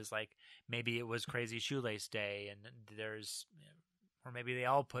shoelaces. Like, maybe it was Crazy Shoelace Day, and there's... Or maybe they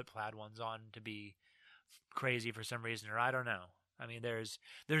all put plaid ones on to be crazy for some reason, or I don't know. I mean, there's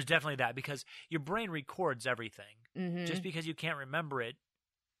definitely that, because your brain records everything. Mm-hmm. Just because you can't remember it,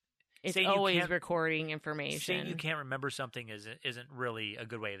 it's always recording information. Saying you can't remember something isn't really a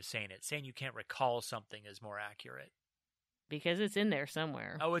good way of saying it. Saying you can't recall something is more accurate. Because it's in there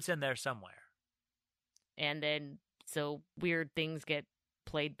somewhere. Oh, it's in there somewhere. And then, so weird things get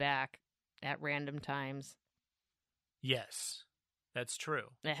played back at random times. Yes, that's true.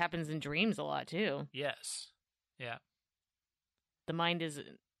 It happens in dreams a lot, too. Yes. Yeah. The mind is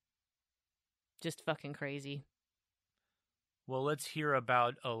just fucking crazy. Well, let's hear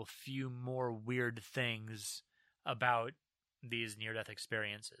about a few more weird things about these near-death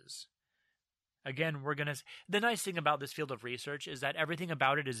experiences. Again, the nice thing about this field of research is that everything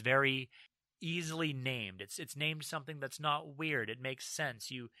about it is very easily named. It's named something that's not weird. It makes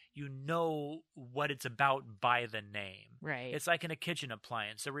sense. You know what it's about by the name. Right. It's like in a kitchen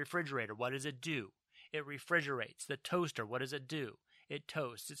appliance. The refrigerator, what does it do? It refrigerates. The toaster, what does it do? It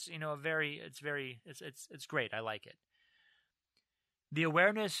toasts. It's it's great. I like it. The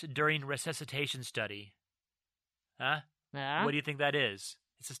awareness during resuscitation study. Huh? Yeah. What do you think that is?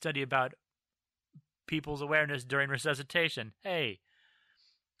 It's a study about people's awareness during resuscitation. Hey.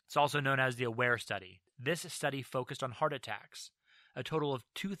 It's also known as the AWARE study. This study focused on heart attacks. A total of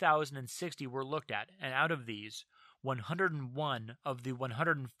 2,060 were looked at, and out of these, 101 of the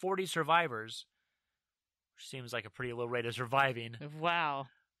 140 survivors, which seems like a pretty low rate of surviving, wow,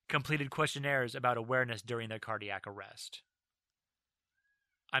 completed questionnaires about awareness during their cardiac arrest.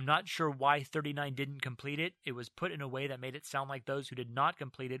 I'm not sure why 39 didn't complete it. It was put in a way that made it sound like those who did not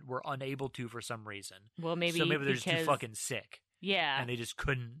complete it were unable to for some reason. Well, maybe they're just too fucking sick. Yeah. And they just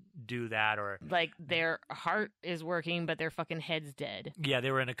couldn't do that, or... Like, their heart is working, but their fucking head's dead. Yeah,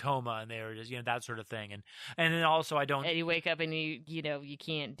 they were in a coma, and they were just, that sort of thing. And then also, I don't... And you wake up and you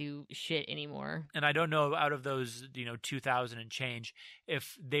can't do shit anymore. And I don't know, out of those, 2,000 and change,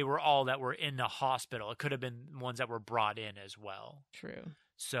 if they were all that were in the hospital. It could have been ones that were brought in as well. True.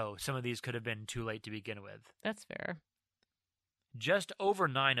 So, some of these could have been too late to begin with. That's fair. Just over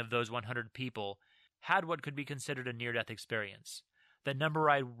 9 of those 100 people had what could be considered a near-death experience. The number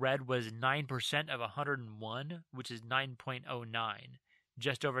I read was 9% of 101, which is 9.09.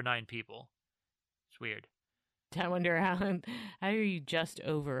 Just over 9 people. It's weird. I wonder how are you just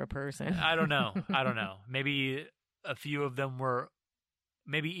over a person? I don't know. Maybe a few of them were...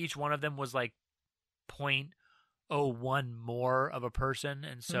 Maybe each one of them was like 0.01 more of a person,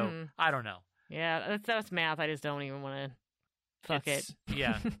 and so, I don't know. Yeah, that's math. I just don't even want to... Fuck it.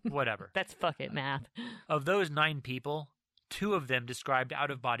 Yeah, whatever. That's fuck it math. Of those 9 people, 2 of them described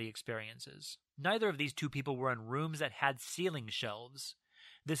out-of-body experiences. Neither of these 2 people were in rooms that had ceiling shelves.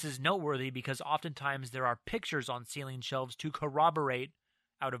 This is noteworthy because oftentimes there are pictures on ceiling shelves to corroborate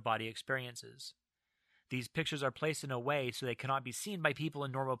out-of-body experiences. These pictures are placed in a way so they cannot be seen by people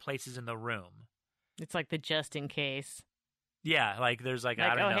in normal places in the room. It's like the just in case. Yeah, like there's I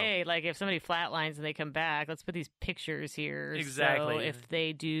don't know. Hey, like if somebody flatlines and they come back, let's put these pictures here. Exactly. So if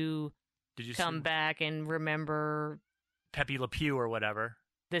they do come back and remember Pepe Le Pew or whatever,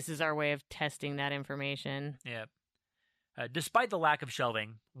 this is our way of testing that information. Yeah. Despite the lack of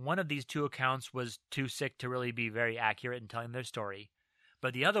shelving, one of these 2 accounts was too sick to really be very accurate in telling their story.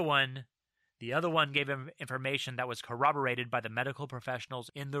 But the other one gave him information that was corroborated by the medical professionals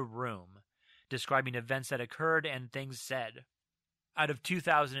in the room, describing events that occurred and things said. Out of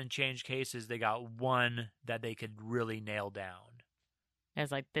 2,000 and change cases, they got 1 that they could really nail down.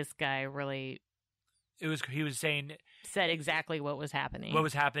 As like this guy really... He was saying... Said exactly what was happening. What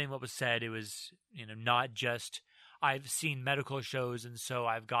was happening, what was said. It was, not just, I've seen medical shows and so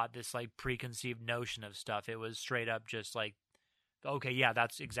I've got this like preconceived notion of stuff. It was straight up just like, okay, yeah,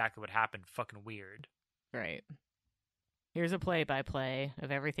 that's exactly what happened. Fucking weird. Right. Here's a play-by-play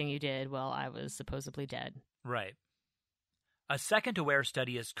of everything you did while I was supposedly dead. Right. A second AWARE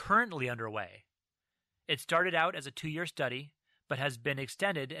study is currently underway. It started out as a 2-year study, but has been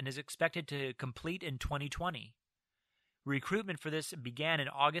extended and is expected to complete in 2020. Recruitment for this began in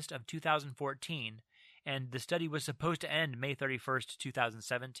August of 2014, and the study was supposed to end May 31st,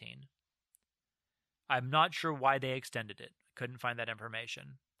 2017. I'm not sure why they extended it. I couldn't find that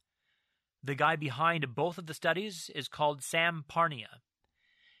information. The guy behind both of the studies is called Sam Parnia.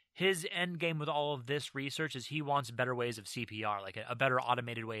 His end game with all of this research is he wants better ways of CPR, like a better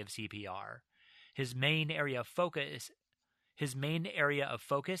automated way of CPR. His main area of focus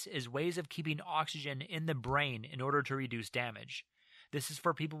is ways of keeping oxygen in the brain in order to reduce damage. This is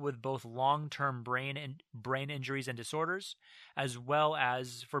for people with both long-term brain injuries and disorders, as well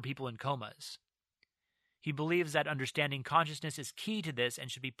as for people in comas. He believes that understanding consciousness is key to this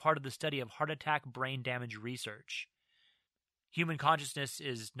and should be part of the study of heart attack brain damage research. Human consciousness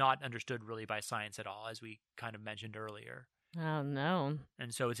is not understood really by science at all, as we kind of mentioned earlier. Oh, no.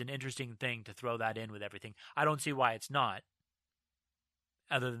 And so it's an interesting thing to throw that in with everything. I don't see why it's not,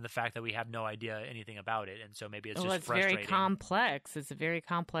 other than the fact that we have no idea anything about it, and so maybe it's just frustrating. It's very complex. It's a very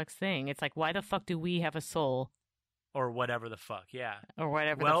complex thing. It's like, why the fuck do we have a soul? Or whatever the fuck, yeah. Or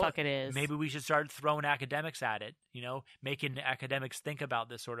whatever the fuck it is. Maybe we should start throwing academics at it, making academics think about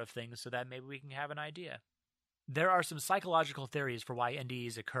this sort of thing so that maybe we can have an idea. There are some psychological theories for why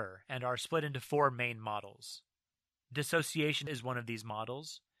NDEs occur, and are split into 4 main models. Dissociation is one of these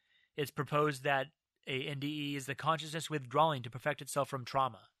models. It's proposed that a NDE is the consciousness withdrawing to protect itself from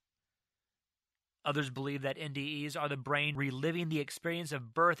trauma. Others believe that NDEs are the brain reliving the experience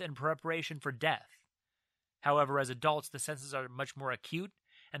of birth in preparation for death. However, as adults, the senses are much more acute,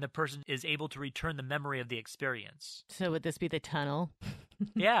 and the person is able to return the memory of the experience. So would this be the tunnel?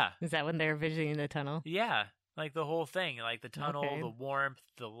 Yeah. Is that when they're envisioning the tunnel? Yeah. Like the whole thing. Like the tunnel, the warmth,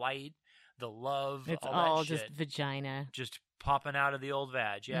 the light, the love, it's all that shit. Just vagina. Just popping out of the old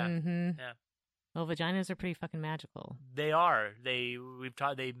vag, yeah. Mm-hmm. Yeah. Well, vaginas are pretty fucking magical. They are. They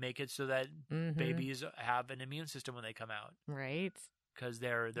make it so that babies have an immune system when they come out. Right. Because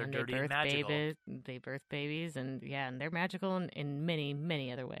they're dirty and magical. They birth babies, and they're magical in many,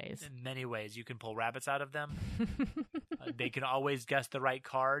 many other ways. In many ways. You can pull rabbits out of them. They can always guess the right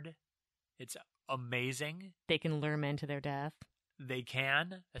card. It's amazing. They can lure men to their death. They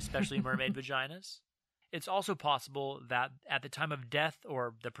can, especially mermaid vaginas. It's also possible that at the time of death,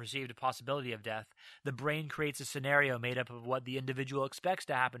 or the perceived possibility of death, the brain creates a scenario made up of what the individual expects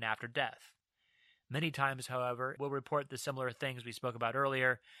to happen after death. Many times, however, will report the similar things we spoke about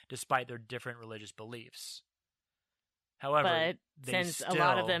earlier, despite their different religious beliefs. However, since a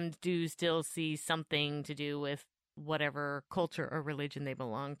lot of them do still see something to do with whatever culture or religion they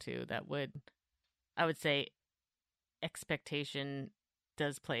belong to, I would say, expectation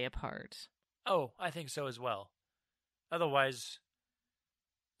does play a part. Oh, I think so as well. Otherwise,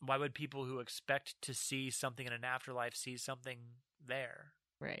 why would people who expect to see something in an afterlife see something there?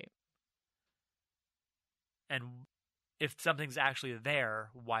 Right. And if something's actually there,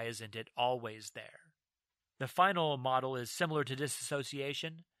 why isn't it always there? The final model is similar to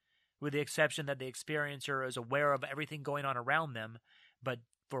disassociation, with the exception that the experiencer is aware of everything going on around them, but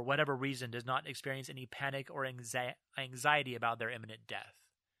for whatever reason does not experience any panic or anxiety about their imminent death.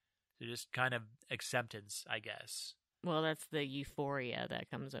 So just kind of acceptance, I guess. Well, that's the euphoria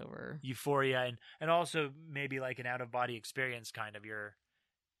that comes over. Euphoria, and also maybe like an out-of-body experience, kind of. You're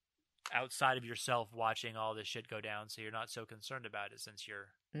outside of yourself watching all this shit go down, so you're not so concerned about it since you're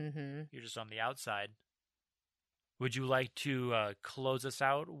just on the outside. Would you like to close us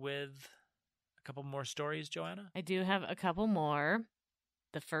out with a couple more stories, Joanna? I do have a couple more.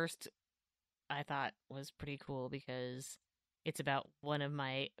 The first I thought was pretty cool because it's about one of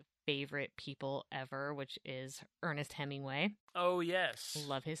my favorite people ever, which is Ernest Hemingway. Oh, yes.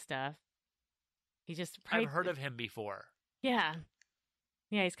 Love his stuff. I've heard of him before. Yeah.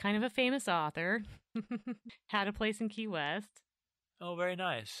 Yeah, he's kind of a famous author. Had a place in Key West. Oh, very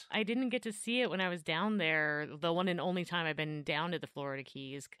nice. I didn't get to see it when I was down there. The one and only time I've been down to the Florida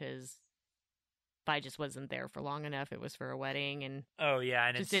Keys, because I just wasn't there for long enough. It was for a wedding, and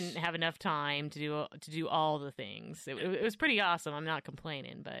and just didn't have enough time to do all the things. It was pretty awesome. I'm not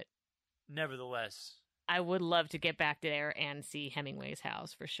complaining, but nevertheless, I would love to get back there and see Hemingway's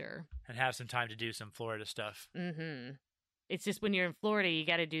house for sure, and have some time to do some Florida stuff. Mm-hmm. It's just when you're in Florida, you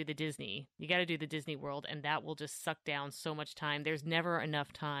got to do the Disney. You got to do the Disney World, and that will just suck down so much time. There's never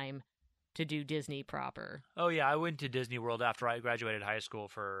enough time to do Disney proper. Oh, yeah. I went to Disney World after I graduated high school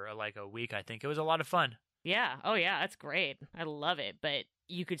for like a week, I think. It was a lot of fun. Yeah. Oh, yeah. That's great. I love it. But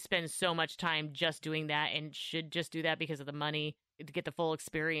you could spend so much time just doing that, and should just do that because of the money to get the full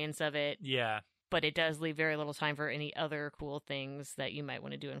experience of it. Yeah. But it does leave very little time for any other cool things that you might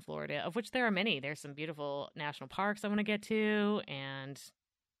want to do in Florida, of which there are many. There's some beautiful national parks I want to get to, and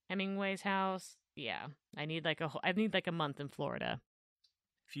Hemingway's house. Yeah, I need like a month in Florida.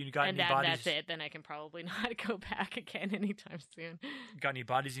 If you got any bodies, that's it. Then I can probably not go back again anytime soon. Got any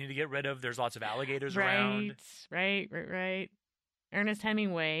bodies you need to get rid of? There's lots of alligators around. Right. Ernest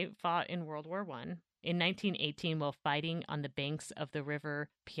Hemingway fought in World War I. In 1918, while fighting on the banks of the river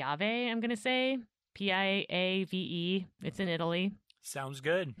Piave, I'm going to say Piave. It's in Italy. Sounds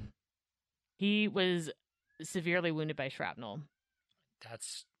good. He was severely wounded by shrapnel.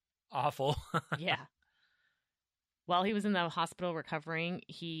 That's awful. Yeah. While he was in the hospital recovering,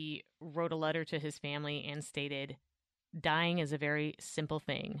 he wrote a letter to his family and stated, "Dying is a very simple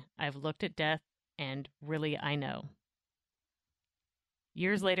thing. I've looked at death, and really I know."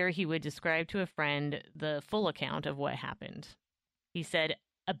 Years later, he would describe to a friend the full account of what happened. He said,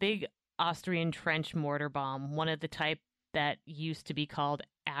 "A big Austrian trench mortar bomb, one of the type that used to be called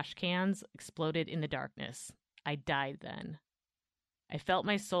ash cans, exploded in the darkness. I died then. I felt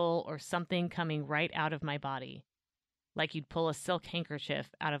my soul or something coming right out of my body, like you'd pull a silk handkerchief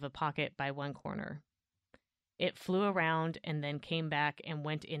out of a pocket by one corner. It flew around and then came back and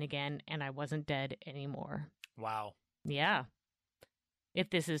went in again, and I wasn't dead anymore." Wow. Yeah. If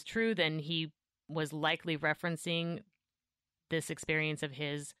this is true, then he was likely referencing this experience of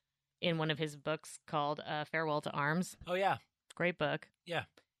his in one of his books called Farewell to Arms. Oh, yeah. Great book. Yeah.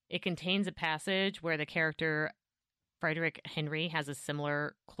 It contains a passage where the character Frederick Henry has a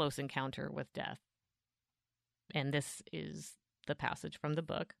similar close encounter with death. And this is the passage from the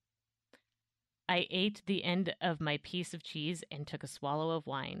book. "I ate the end of my piece of cheese and took a swallow of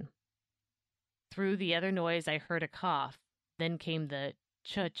wine. Through the other noise, I heard a cough. Then came the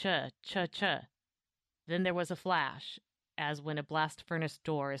cha-cha, cha-cha. Then there was a flash, as when a blast furnace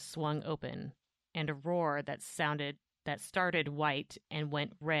door is swung open, and a roar that started white and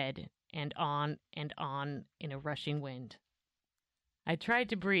went red and on in a rushing wind. I tried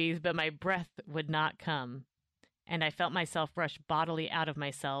to breathe, but my breath would not come, and I felt myself rush bodily out of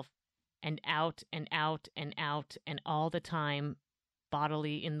myself, and out and out and out, and all the time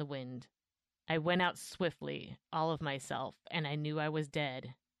bodily in the wind. I went out swiftly, all of myself, and I knew I was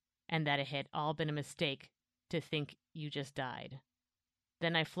dead, and that it had all been a mistake to think you just died.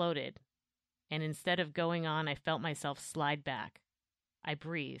 Then I floated, and instead of going on, I felt myself slide back. I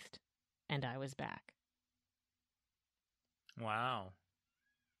breathed, and I was back." Wow.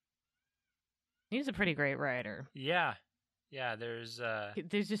 He's a pretty great writer. Yeah. Yeah, there's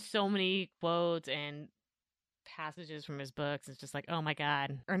just so many quotes and passages from his books. It's just like, oh my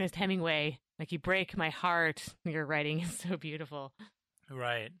God, Ernest Hemingway, like you break my heart. Your writing is so beautiful.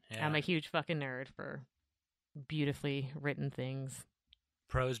 Right. Yeah. I'm a huge fucking nerd for beautifully written things.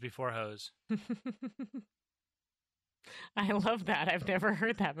 Prose before hose. I love that. I've never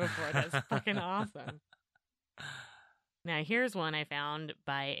heard that before. That's fucking awesome. Now, here's one I found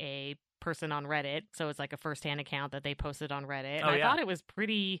by a person on Reddit. So it's like a firsthand account that they posted on Reddit. And I thought it was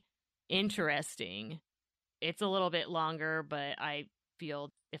pretty interesting. It's a little bit longer, but I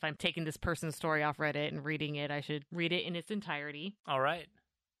feel if I'm taking this person's story off Reddit and reading it, I should read it in its entirety. All right.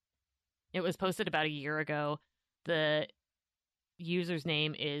 It was posted about a year ago. The user's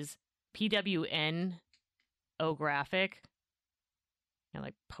name is PWN Graphic.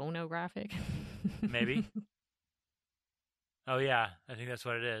 Like pornographic? Maybe. Oh, yeah. I think that's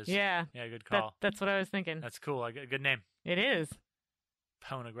what it is. Yeah. Yeah, good call. That's what I was thinking. That's cool. Good name. It is.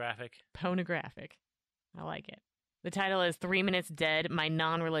 Pornographic. I like it. The title is 3 Minutes Dead, My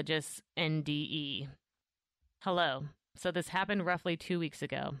Non-Religious NDE. Hello. So this happened roughly 2 weeks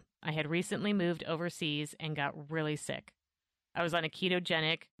ago. I had recently moved overseas and got really sick. I was on a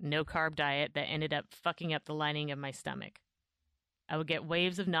ketogenic, no-carb diet that ended up fucking up the lining of my stomach. I would get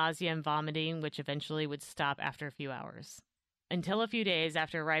waves of nausea and vomiting, which eventually would stop after a few hours. Until a few days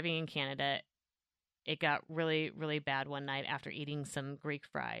after arriving in Canada, it got really, really bad one night after eating some Greek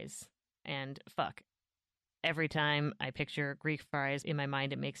fries. And fuck, every time I picture Greek fries in my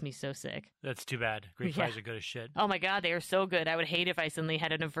mind, it makes me so sick. That's too bad. Greek fries are good as shit. Oh my God, they are so good. I would hate if I suddenly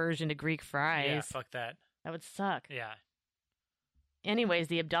had an aversion to Greek fries. Yeah, fuck that. That would suck. Yeah. Anyways,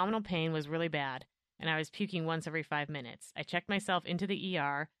 the abdominal pain was really bad, and I was puking once every 5 minutes. I checked myself into the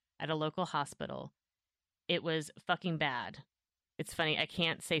ER at a local hospital. It was fucking bad. It's funny, I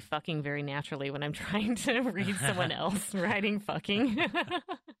can't say fucking very naturally when I'm trying to read someone else writing fucking.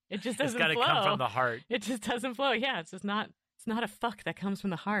 It just doesn't flow. It's got to come from the heart. It just doesn't flow. Yeah, it's not a fuck that comes from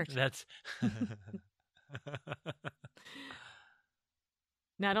the heart. That's...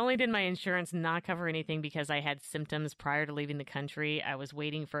 Not only did my insurance not cover anything because I had symptoms prior to leaving the country, I was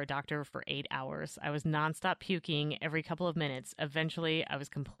waiting for a doctor for 8 hours. I was nonstop puking every couple of minutes. Eventually, I was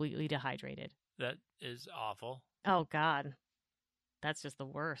completely dehydrated. That is awful. Oh, God. That's just the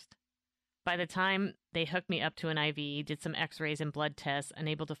worst. By the time they hooked me up to an IV, did some x-rays and blood tests,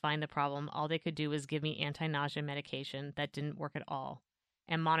 unable to find the problem, all they could do was give me anti-nausea medication that didn't work at all,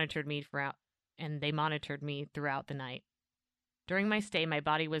 and they monitored me throughout the night. During my stay, my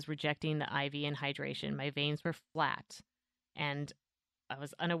body was rejecting the IV and hydration. My veins were flat, and I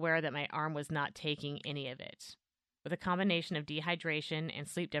was unaware that my arm was not taking any of it. With a combination of dehydration and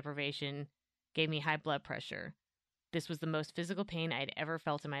sleep deprivation, gave me high blood pressure. This was the most physical pain I'd ever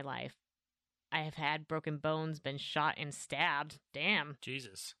felt in my life. I have had broken bones, been shot and stabbed. Damn.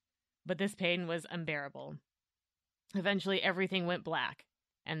 Jesus. But this pain was unbearable. Eventually, everything went black,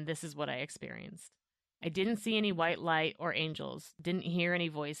 and this is what I experienced. I didn't see any white light or angels, didn't hear any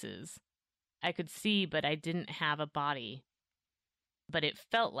voices. I could see, but I didn't have a body. But it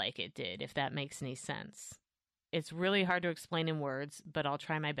felt like it did, if that makes any sense. It's really hard to explain in words, but I'll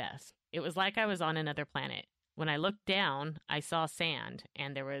try my best. It was like I was on another planet. When I looked down, I saw sand,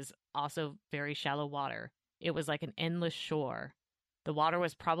 and there was also very shallow water. It was like an endless shore. The water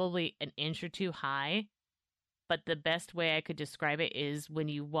was probably an inch or two high, but the best way I could describe it is when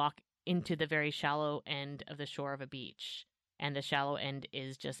you walk into the very shallow end of the shore of a beach, and the shallow end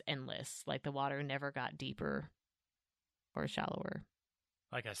is just endless, like the water never got deeper or shallower.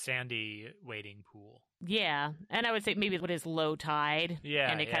 Like a sandy wading pool. Yeah, and I would say maybe what is low tide. Yeah,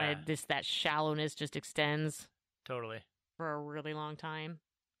 and it kind of that shallowness just extends. Totally. For a really long time.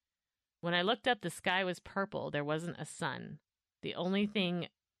 When I looked up, the sky was purple. There wasn't a sun. The only thing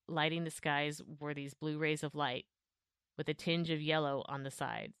lighting the skies were these blue rays of light with a tinge of yellow on the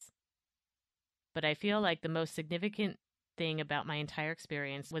sides. But I feel like the most significant thing about my entire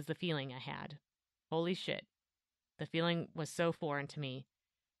experience was the feeling I had. Holy shit. The feeling was so foreign to me.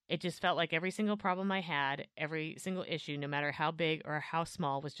 It just felt like every single problem I had, every single issue, no matter how big or how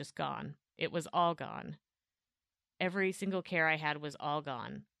small, was just gone. It was all gone. Every single care I had was all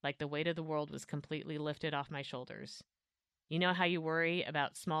gone, like the weight of the world was completely lifted off my shoulders. You know how you worry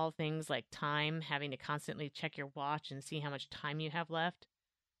about small things like time, having to constantly check your watch and see how much time you have left?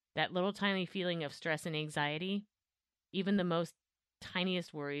 That little tiny feeling of stress and anxiety? Even the most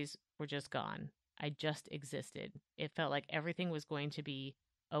tiniest worries were just gone. I just existed. It felt like everything was going to be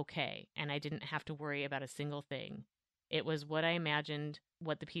okay, and I didn't have to worry about a single thing. It was what I imagined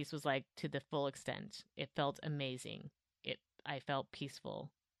what the peace was like to the full extent. It felt amazing. I felt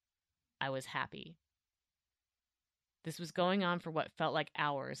peaceful. I was happy. This was going on for what felt like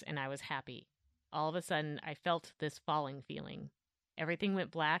hours, and I was happy. All of a sudden, I felt this falling feeling. Everything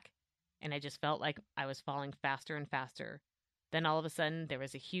went black, and I just felt like I was falling faster and faster. Then all of a sudden, there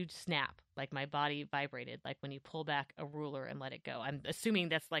was a huge snap, like my body vibrated, like when you pull back a ruler and let it go. I'm assuming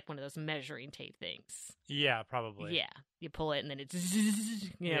that's like one of those measuring tape things. Yeah, probably. Yeah. You pull it, and then it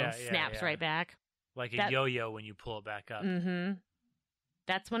snaps right back. Like a yo-yo when you pull it back up. Mm-hmm.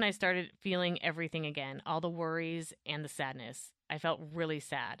 That's when I started feeling everything again, all the worries and the sadness. I felt really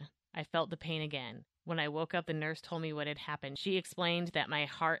sad. I felt the pain again. When I woke up, the nurse told me what had happened. She explained that my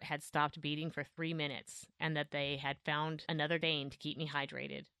heart had stopped beating for 3 minutes and that they had found another vein to keep me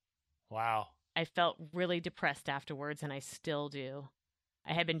hydrated. Wow. I felt really depressed afterwards, and I still do.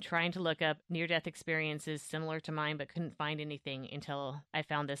 I had been trying to look up near-death experiences similar to mine, but couldn't find anything until I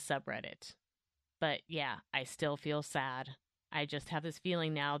found this subreddit. But yeah, I still feel sad. I just have this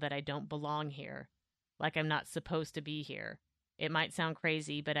feeling now that I don't belong here, like I'm not supposed to be here. It might sound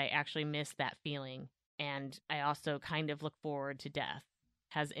crazy, but I actually miss that feeling, and I also kind of look forward to death.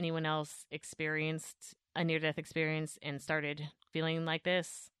 Has anyone else experienced a near-death experience and started feeling like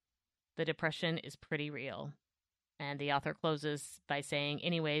this? The depression is pretty real. And the author closes by saying,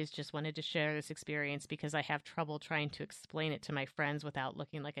 anyways, just wanted to share this experience because I have trouble trying to explain it to my friends without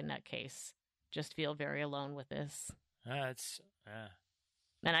looking like a nutcase. Just feel very alone with this.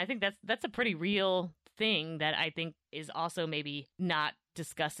 And I think that's a pretty real thing that I think is also maybe not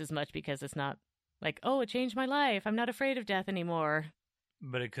discussed as much because it's not like, oh, it changed my life. I'm not afraid of death anymore.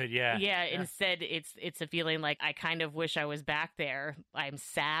 But it could, yeah. Yeah, instead it's a feeling like I kind of wish I was back there. I'm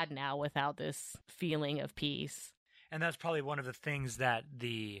sad now without this feeling of peace. And that's probably one of the things that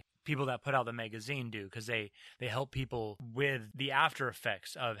the people that put out the magazine do, because they help people with the after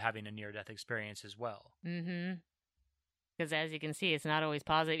effects of having a near-death experience as well. Mm-hmm. Because as you can see, it's not always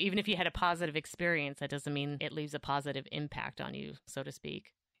positive. Even if you had a positive experience, that doesn't mean it leaves a positive impact on you, so to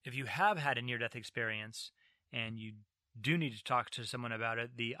speak. If you have had a near-death experience and you do need to talk to someone about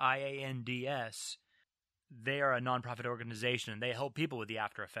it, the IANDS, they are a nonprofit organization, and they help people with the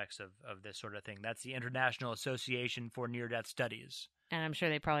after effects of this sort of thing. That's the International Association for Near-Death Studies. And I'm sure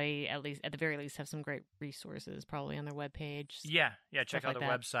they probably, at the very least, have some great resources probably on their webpage. Yeah, check out their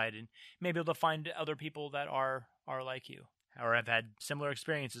website and maybe able to find other people that are like you or have had similar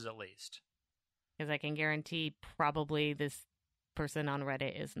experiences at least. Because I can guarantee probably this person on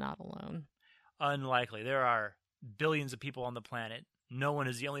Reddit is not alone. Unlikely. There are billions of people on the planet. No one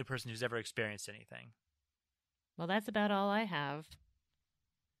is the only person who's ever experienced anything. Well, that's about all I have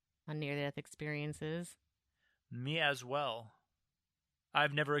on near-death experiences. Me as well.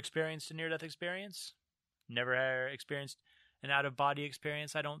 I've never experienced a near-death experience. Never experienced an out-of-body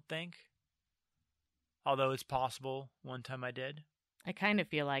experience, I don't think. Although it's possible. One time I did. I kind of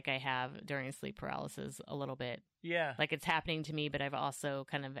feel like I have during sleep paralysis a little bit. Yeah. Like it's happening to me, but I've also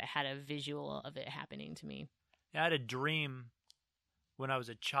kind of had a visual of it happening to me. I had a dream when I was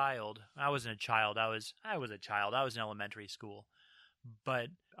a child. I wasn't a child. I was a child. I was in elementary school. But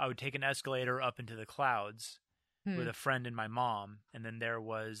I would take an escalator up into the clouds with a friend and my mom, and then there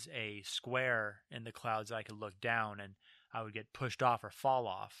was a square in the clouds that I could look down, and I would get pushed off or fall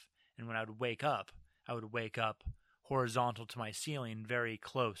off. And when I would wake up horizontal to my ceiling, very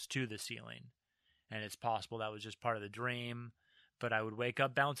close to the ceiling. And it's possible that was just part of the dream, but I would wake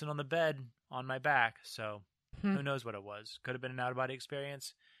up bouncing on the bed on my back, so who knows what it was. Could have been an out-of-body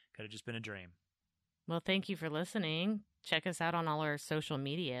experience, could have just been a dream. Well, thank you for listening. Check us out on all our social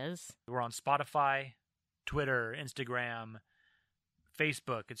medias. We're on Spotify, Twitter, Instagram,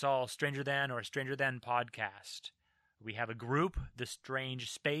 Facebook. It's all Stranger Than or Stranger Than Podcast. We have a group, The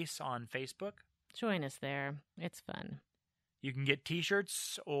Strange Space, on Facebook. Join us there. It's fun. You can get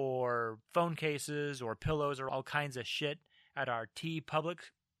t-shirts or phone cases or pillows or all kinds of shit at our TeePublic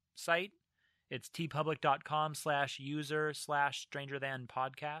site. It's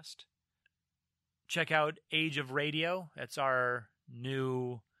teepublic.com/user/strangerthanpodcast. Check out Age of Radio. That's our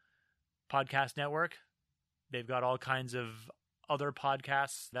new podcast network. They've got all kinds of other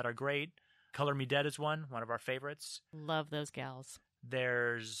podcasts that are great. Color Me Dead is one of our favorites. Love those gals.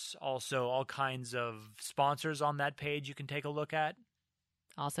 There's also all kinds of sponsors on that page you can take a look at.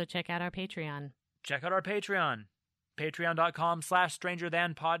 Also check out our Patreon. Check out our Patreon.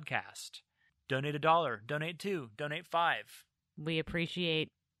 Patreon.com/StrangerThanPodcast. Donate $1, donate $2, donate $5. We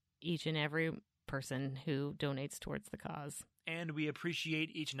appreciate each and every person who donates towards the cause. And we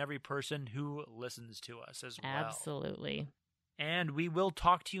appreciate each and every person who listens to us as well. Absolutely. And we will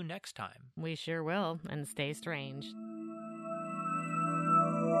talk to you next time. We sure will. And stay strange.